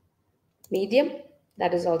medium.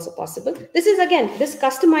 That is also possible. This is, again, this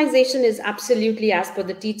customization is absolutely as per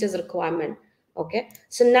the teacher's requirement. Okay.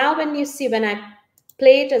 So now when you see, when I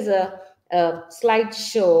play it as a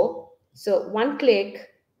slideshow, so one click,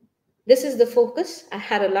 this is the focus. I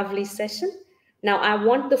had a lovely session. Now I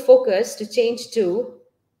want the focus to change to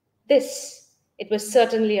this. It was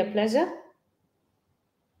certainly a pleasure.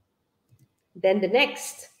 Then the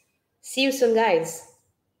next. See you soon, guys.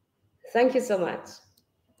 Thank you so much.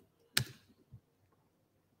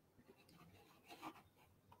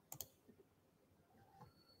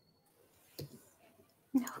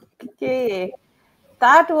 Okay,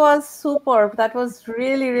 that was superb. That was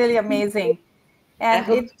really, really amazing. And I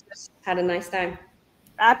hope it you had a nice time.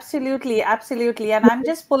 absolutely, absolutely. And I'm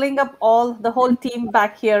just pulling up the whole team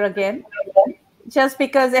back here again, just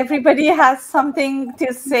because everybody has something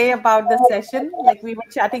to say about the session, like we were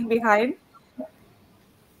chatting behind.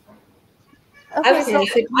 I Okay, was so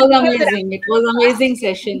Yes, it was amazing. It was amazing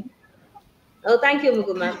session. Oh, thank you,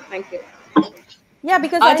 Mugu ma'am. Thank you. yeah,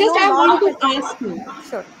 because I Just know I a lot want of to it. ask you.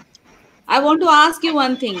 Sure. I want to ask you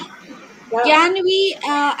one thing. Yeah, Can we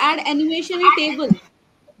add animation in table?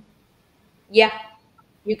 yeah,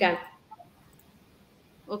 you can.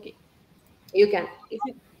 Okay. You can.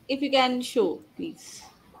 If you can show, please.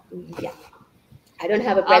 Yeah. I don't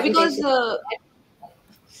have a Because presentation.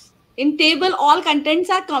 in table all contents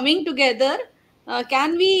are coming together.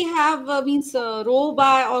 Can we have means row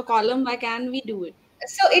by or column by? Can we do it?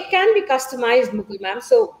 So it can be customized, Mukul ma'am.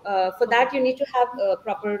 So for that, you need to have a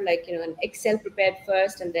proper, like, an Excel prepared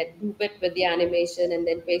first, and then group it with the animation, and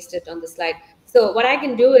then paste it on the slide. So what I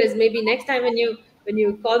can do is, maybe next time when you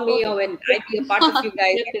call me, Okay. or when I be a part of you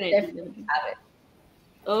guys, I can Definitely. definitely have it.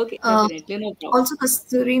 Okay, definitely, no problem. Also,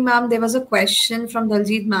 Kasturi ma'am, there was a question from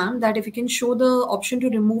Daljit ma'am that if you can show the option to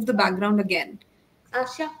remove the background again.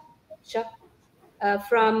 Sure, sure.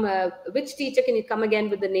 From which teacher? Can you come again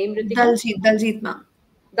with the name, Ritika? Daljit ma'am.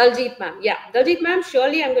 Daljit ma'am. Yeah, Daljit ma'am,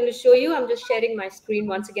 surely I'm going to show you. I'm just sharing my screen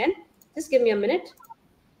once again. Just give me a minute.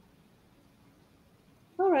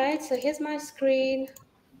 All right, so here's my screen,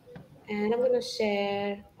 and I'm going to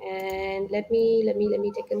share, and let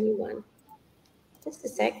me take a new one. Just a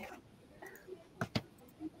sec.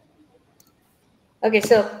 Okay,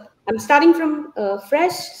 so I'm starting from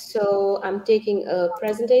fresh. So I'm taking a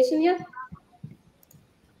presentation here,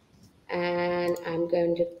 and I'm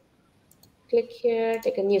going to click here,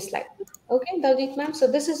 take a new slide. Okay, Daljit ma'am. So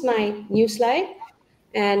this is my new slide,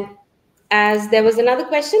 and as there was another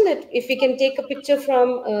question that if we can take a picture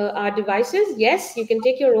from our devices, yes, you can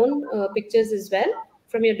take your own pictures as well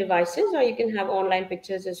from your devices, or you can have online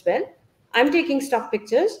pictures as well. I'm taking stock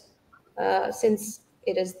pictures since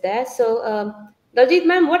it is there. So, Daljit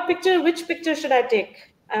ma'am, which picture should I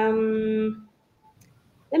take? Let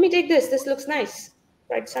me take this. This looks nice,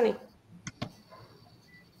 bright sunny.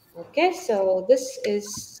 Okay, so this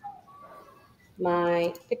is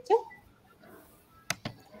my picture.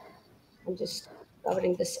 I'm just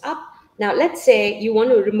covering this up. Now, let's say you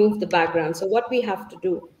want to remove the background. So what we have to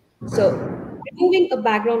do? So removing a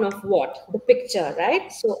background of what? The picture,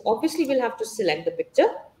 right? So obviously we'll have to select the picture,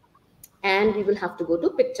 and we will have to go to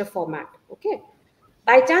picture format. Okay.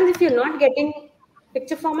 By chance, if you're not getting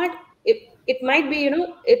picture format, it might be,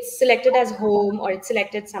 it's selected as home, or it's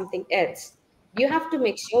selected something else. You have to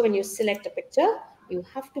make sure when you select a picture, you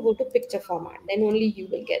have to go to picture format. Then only you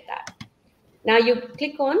will get that. Now you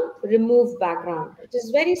click on remove background. It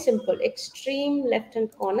is very simple. Extreme left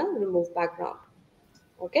hand corner, remove background.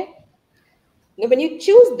 Okay. Now when you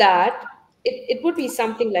choose that, it would be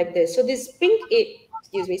something like this. So this pink,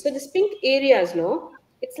 excuse me. So this pink areas, no,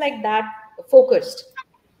 it's like that focused.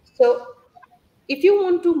 So if you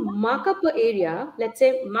want to mark up an area, let's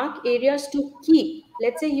say mark areas to keep.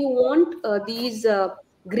 Let's say you want these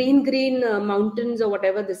green mountains or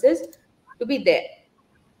whatever this is to be there.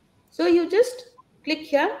 So you just click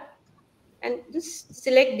here and just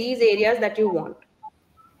select these areas that you want.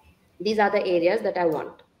 These are the areas that I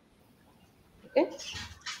want. Okay.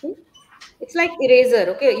 It's like eraser.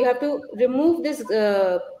 Okay. You have to remove this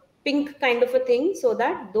pink kind of a thing so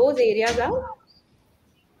that those areas are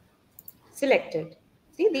selected.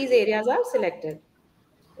 See, these areas are selected.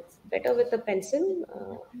 It's better with a pencil.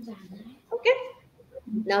 Okay.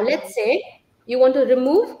 Now let's say you want to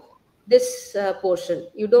remove this portion.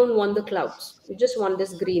 You don't want the clouds. You just want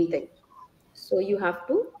this green thing. So you have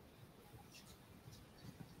to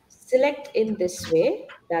select in this way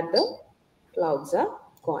that the clouds are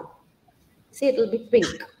gone. See, it will be pink.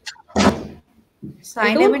 So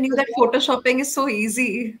I never knew that photoshopping is so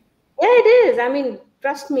easy. Yeah, it is. I mean,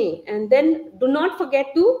 trust me. And then do not forget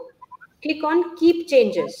to click on keep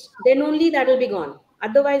changes. Then only that will be gone.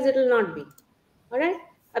 Otherwise it will not be. Alright?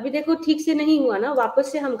 अभी देखो ठीक से नहीं हुआ ना,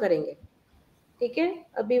 वापस से हम करेंगे. ठीक है?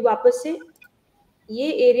 अभी वापस से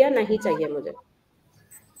ये एरिया नहीं चाहिए मुझे.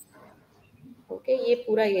 ओके, ये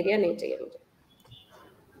पूरा एरिया नहीं चाहिए मुझे.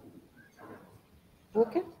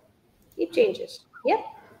 Okay, keep changes. Yep.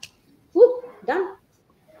 Woo, done.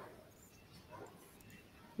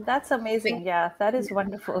 That's amazing. Yeah, that is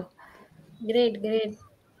wonderful. Great, great.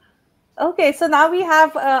 Okay, so now we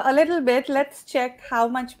have a little bit. Let's check how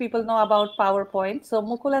much people know about PowerPoint. So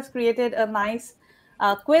Mukul has created a nice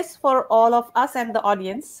quiz for all of us and the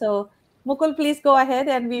audience. So Mukul, please go ahead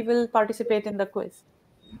and we will participate in the quiz.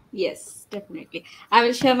 Yes, definitely. I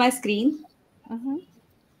will share my screen. Mm-hmm.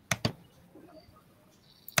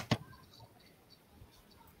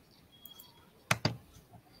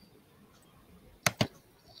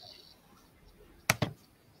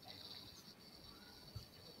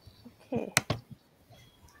 Okay.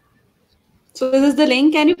 So this is the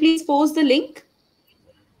link. Can you please post the link?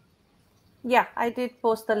 Yeah, I did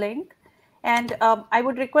post the link. And I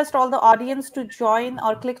would request all the audience to join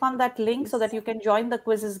or click on that link so that you can join the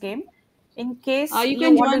quizzes game. In case You you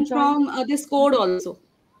can want join to join from this code also.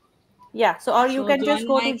 Yeah, so or you So can just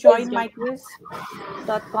go to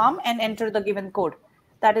joinmyquiz.com and enter the given code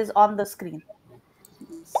that is on the screen.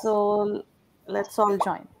 So let's all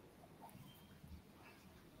join.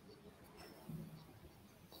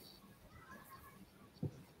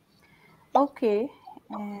 Okay,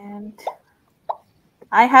 and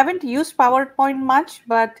I haven't used PowerPoint much,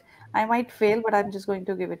 but I might fail, but I'm just going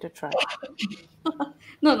to give it a try.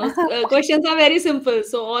 No, questions are very simple,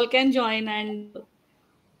 so all can join and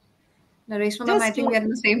No, Reshma ma'am, I just think we are in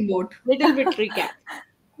the same boat. little bit recap.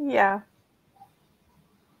 Yeah.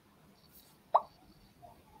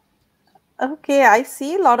 Okay, I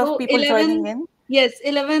see a lot of So people 11, joining in. yes,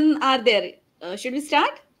 11 are there. Should we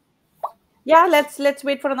start? Yeah, let's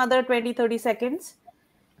wait for another 20-30 seconds.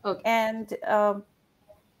 Okay. And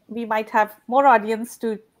we might have more audience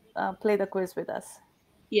to play the quiz with us.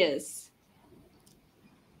 Yes.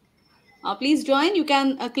 Please join. You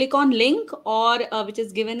can click on link or which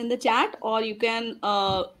is given in the chat, or you can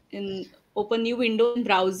open new window in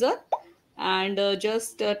browser and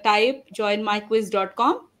just type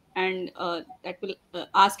joinmyquiz.com and that will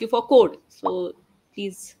ask you for code. So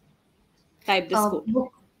please type this code.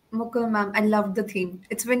 Mukul ma'am, I loved the theme.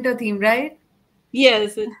 It's winter theme, right?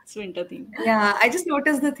 Yes, it's winter theme. Yeah, I just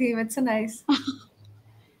noticed the theme. It's so nice.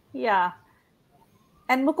 Yeah.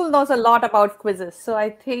 And Mukul knows a lot about quizzes, so I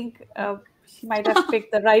think she might have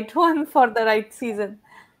picked the right one for the right season.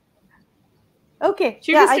 Okay.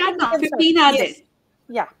 Should we start now? 15 are there.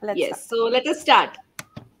 Yeah, let's Yes, start. so let us start.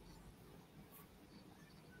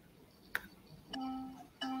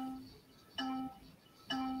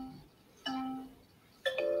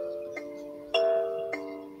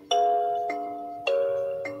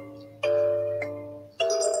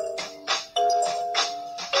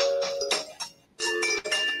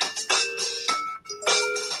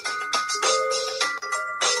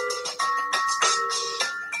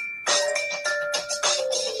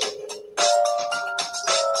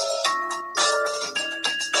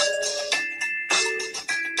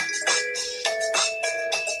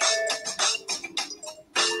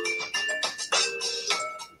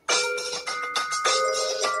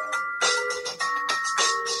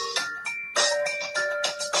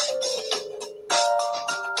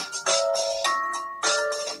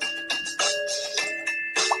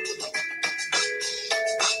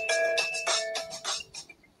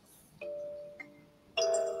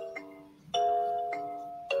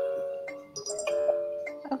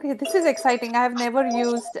 Okay, this is exciting. I have never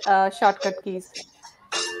used shortcut keys.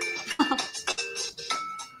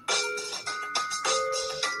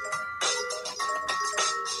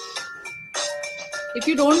 If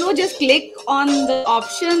you don't know, just click on the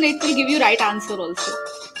option. It will give you right answer also.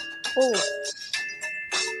 Oh,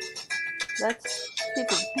 that's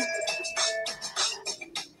cheating.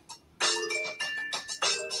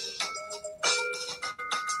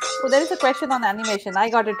 Oh, there is a question on animation. I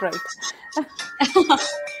got it right.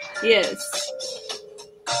 Yes.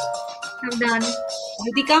 I'm done.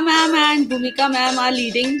 Ritika ma'am and Bhumika ma'am are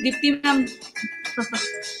leading. Dipti ma'am.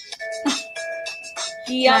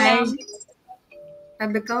 Kia ma'am.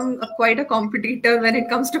 I've become quite a competitor when it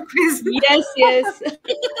comes to quiz. Yes, yes. I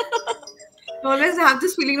always have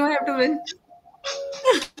this feeling I have to win.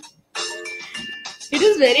 It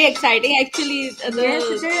is very exciting actually. Yes,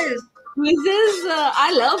 it is. Quizzes,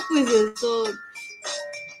 I love quizzes. So,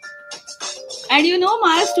 and you know,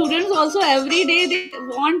 my students also every day they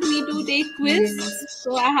want me to take quiz. Yes.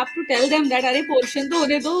 So I have to tell them that अरे portion तो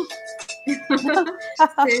होने दो.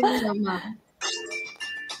 Same here, ma'am.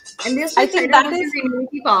 And they're so I think excited that about is, these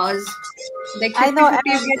immunity powers. Like I 50 know,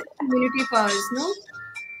 50 and get immunity powers, no?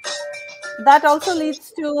 that also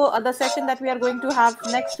leads to the session that we are going to have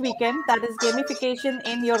next weekend, that is gamification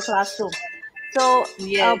in your classroom. So,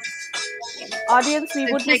 Yes. audience, we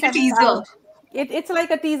It's would be like a sending teaser. out. It's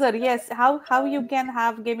like a teaser, yes. How you can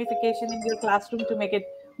have gamification in your classroom to make it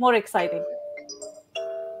more exciting.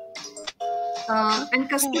 And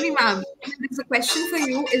Okay. Kasturi ma'am, there's a question for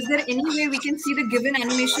you. Is there any way we can see the given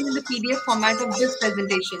animation in the PDF format of this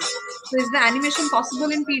presentation? So is the animation possible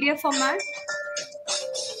in PDF format?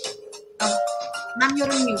 Uh, Ma'am,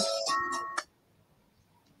 you're on mute.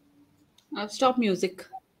 Stop music.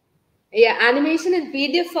 Yeah, animation in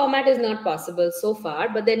PDF format is not possible so far,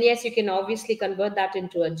 but then yes, you can obviously convert that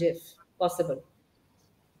into a GIF. Possible.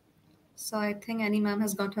 So I think Annie ma'am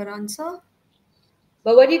has got her answer.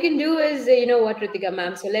 But what you can do is, you know what, Ritika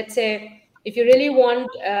ma'am. So let's say if you really want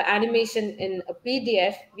animation in a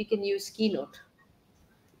PDF, we can use Keynote.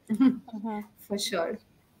 Mhm. For sure.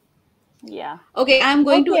 Yeah. Okay, I'm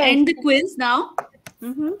going to Okay. end the quiz now.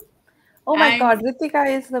 Mm-hmm. Oh my And God, Ritika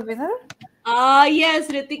is the winner. yes,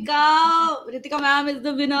 Ritika ma'am is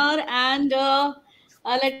the winner. And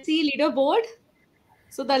let's see, leaderboard.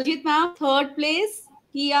 So Daljit ma'am, third place.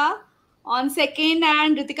 Kia on second,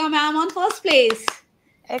 and Ritika ma'am on first place.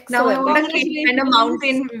 Now I Excellent, want a excellent. trip and a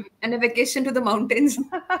mountain Congratulations. and a vacation to the mountains.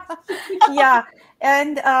 Yeah,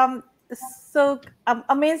 and so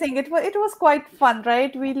amazing. It was quite fun,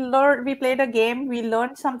 right? We played a game, we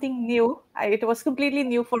learned something new. It was completely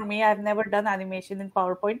new for me. I've never done animation in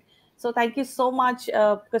PowerPoint. So thank you so much,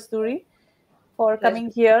 Kasturi, for Pleasure.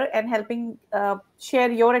 coming here and helping share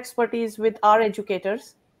your expertise with our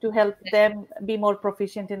educators to help them be more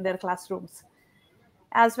proficient in their classrooms.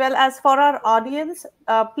 As well as for our audience,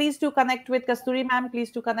 please do connect with Kasturi ma'am,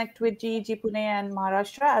 please do connect with GEG Pune and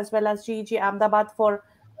Maharashtra, as well as GEG Ahmedabad for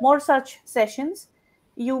more such sessions.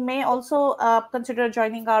 You may also consider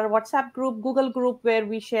joining our WhatsApp group, Google group, where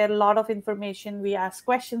we share a lot of information. We ask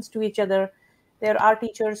questions to each other. There are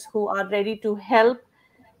teachers who are ready to help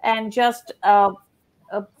and just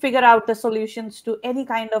figure out the solutions to any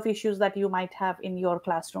kind of issues that you might have in your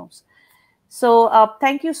classrooms. So,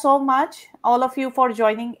 thank you so much, all of you, for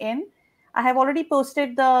joining in. I have already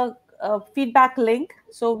posted the feedback link.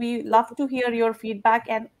 So, we love to hear your feedback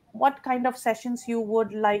and what kind of sessions you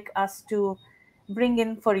would like us to bring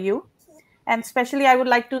in for you. And especially, I would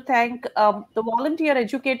like to thank the volunteer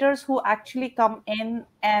educators who actually come in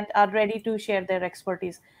and are ready to share their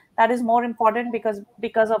expertise. That is more important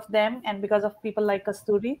because of them and because of people like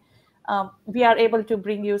Kasturi, we are able to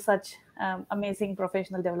bring you such amazing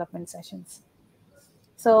professional development sessions.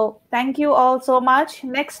 So thank you all so much.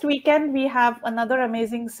 Next weekend, we have another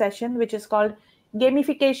amazing session, which is called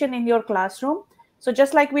gamification in your classroom. So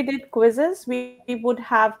just like we did quizzes, we would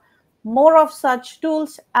have more of such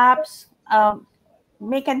tools, apps,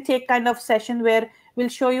 make and take kind of session where we'll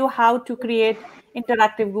show you how to create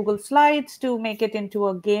interactive Google Slides to make it into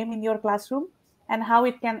a game in your classroom and how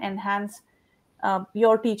it can enhance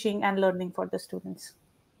your teaching and learning for the students.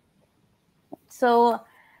 So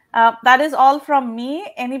that is all from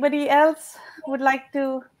me. Anybody else would like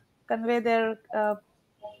to convey their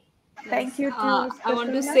thank Yes, you to I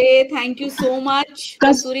want to Kasturi ma'am? say thank you so much,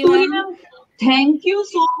 Kasturi Kasturi ma'am. ma'am, thank you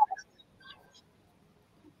so much.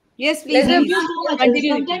 Yes, please, Pleasure. Thank please you so much.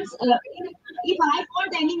 continue. Ritika. Sometimes, if I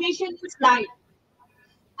want animation in slide,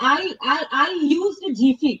 I used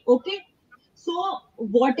GP. Okay, so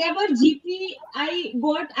whatever GP I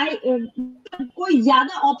got, I मतलब कोई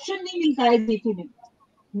ज्यादा option नहीं मिलता है GP में.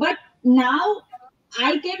 But now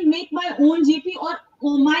I can make my own GP or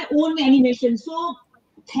my own animation. So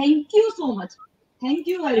thank you so much. Thank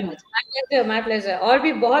you very much. My pleasure. My pleasure. और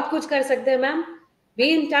भी बहुत कुछ कर सकते हैं, ma'am.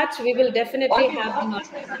 Be in touch. We will definitely have the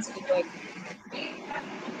knowledge transfer going.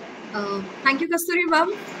 Thank you, Kasturi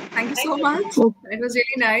ma'am. Thank you so much. It was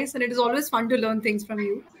really nice, and it is always fun to learn things from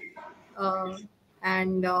you. Uh,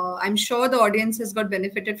 and I'm sure the audience has got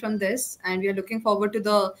benefited from this, and we are looking forward to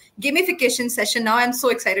the gamification session. Now I'm so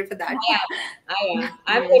excited for that. I am.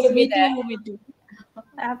 I'm going Yes, to be me there. too, me too.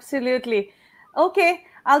 Absolutely. Okay,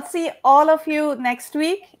 I'll see all of you next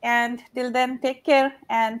week. And till then, take care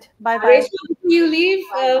and bye bye. Rachel, before you leave,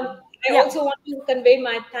 I Yeah. also want to convey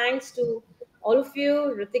my thanks to all of you,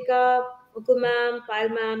 Ritika, Mukul ma'am,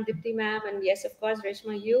 Payal ma'am, Dipti ma'am, and yes, of course,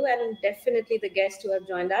 Reshma, you, and definitely the guests who have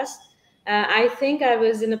joined us. I think I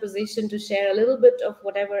was in a position to share a little bit of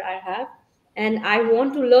whatever I have, and I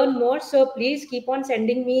want to learn more. So please keep on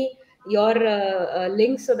sending me your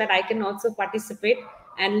links so that I can also participate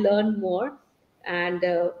and learn more. And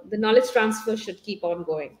the knowledge transfer should keep on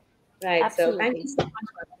going. Right. So thank Absolutely. you so much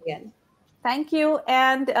once again. Thank you,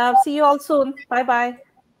 and see you all soon. Bye-bye.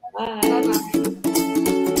 Bye. Bye-bye.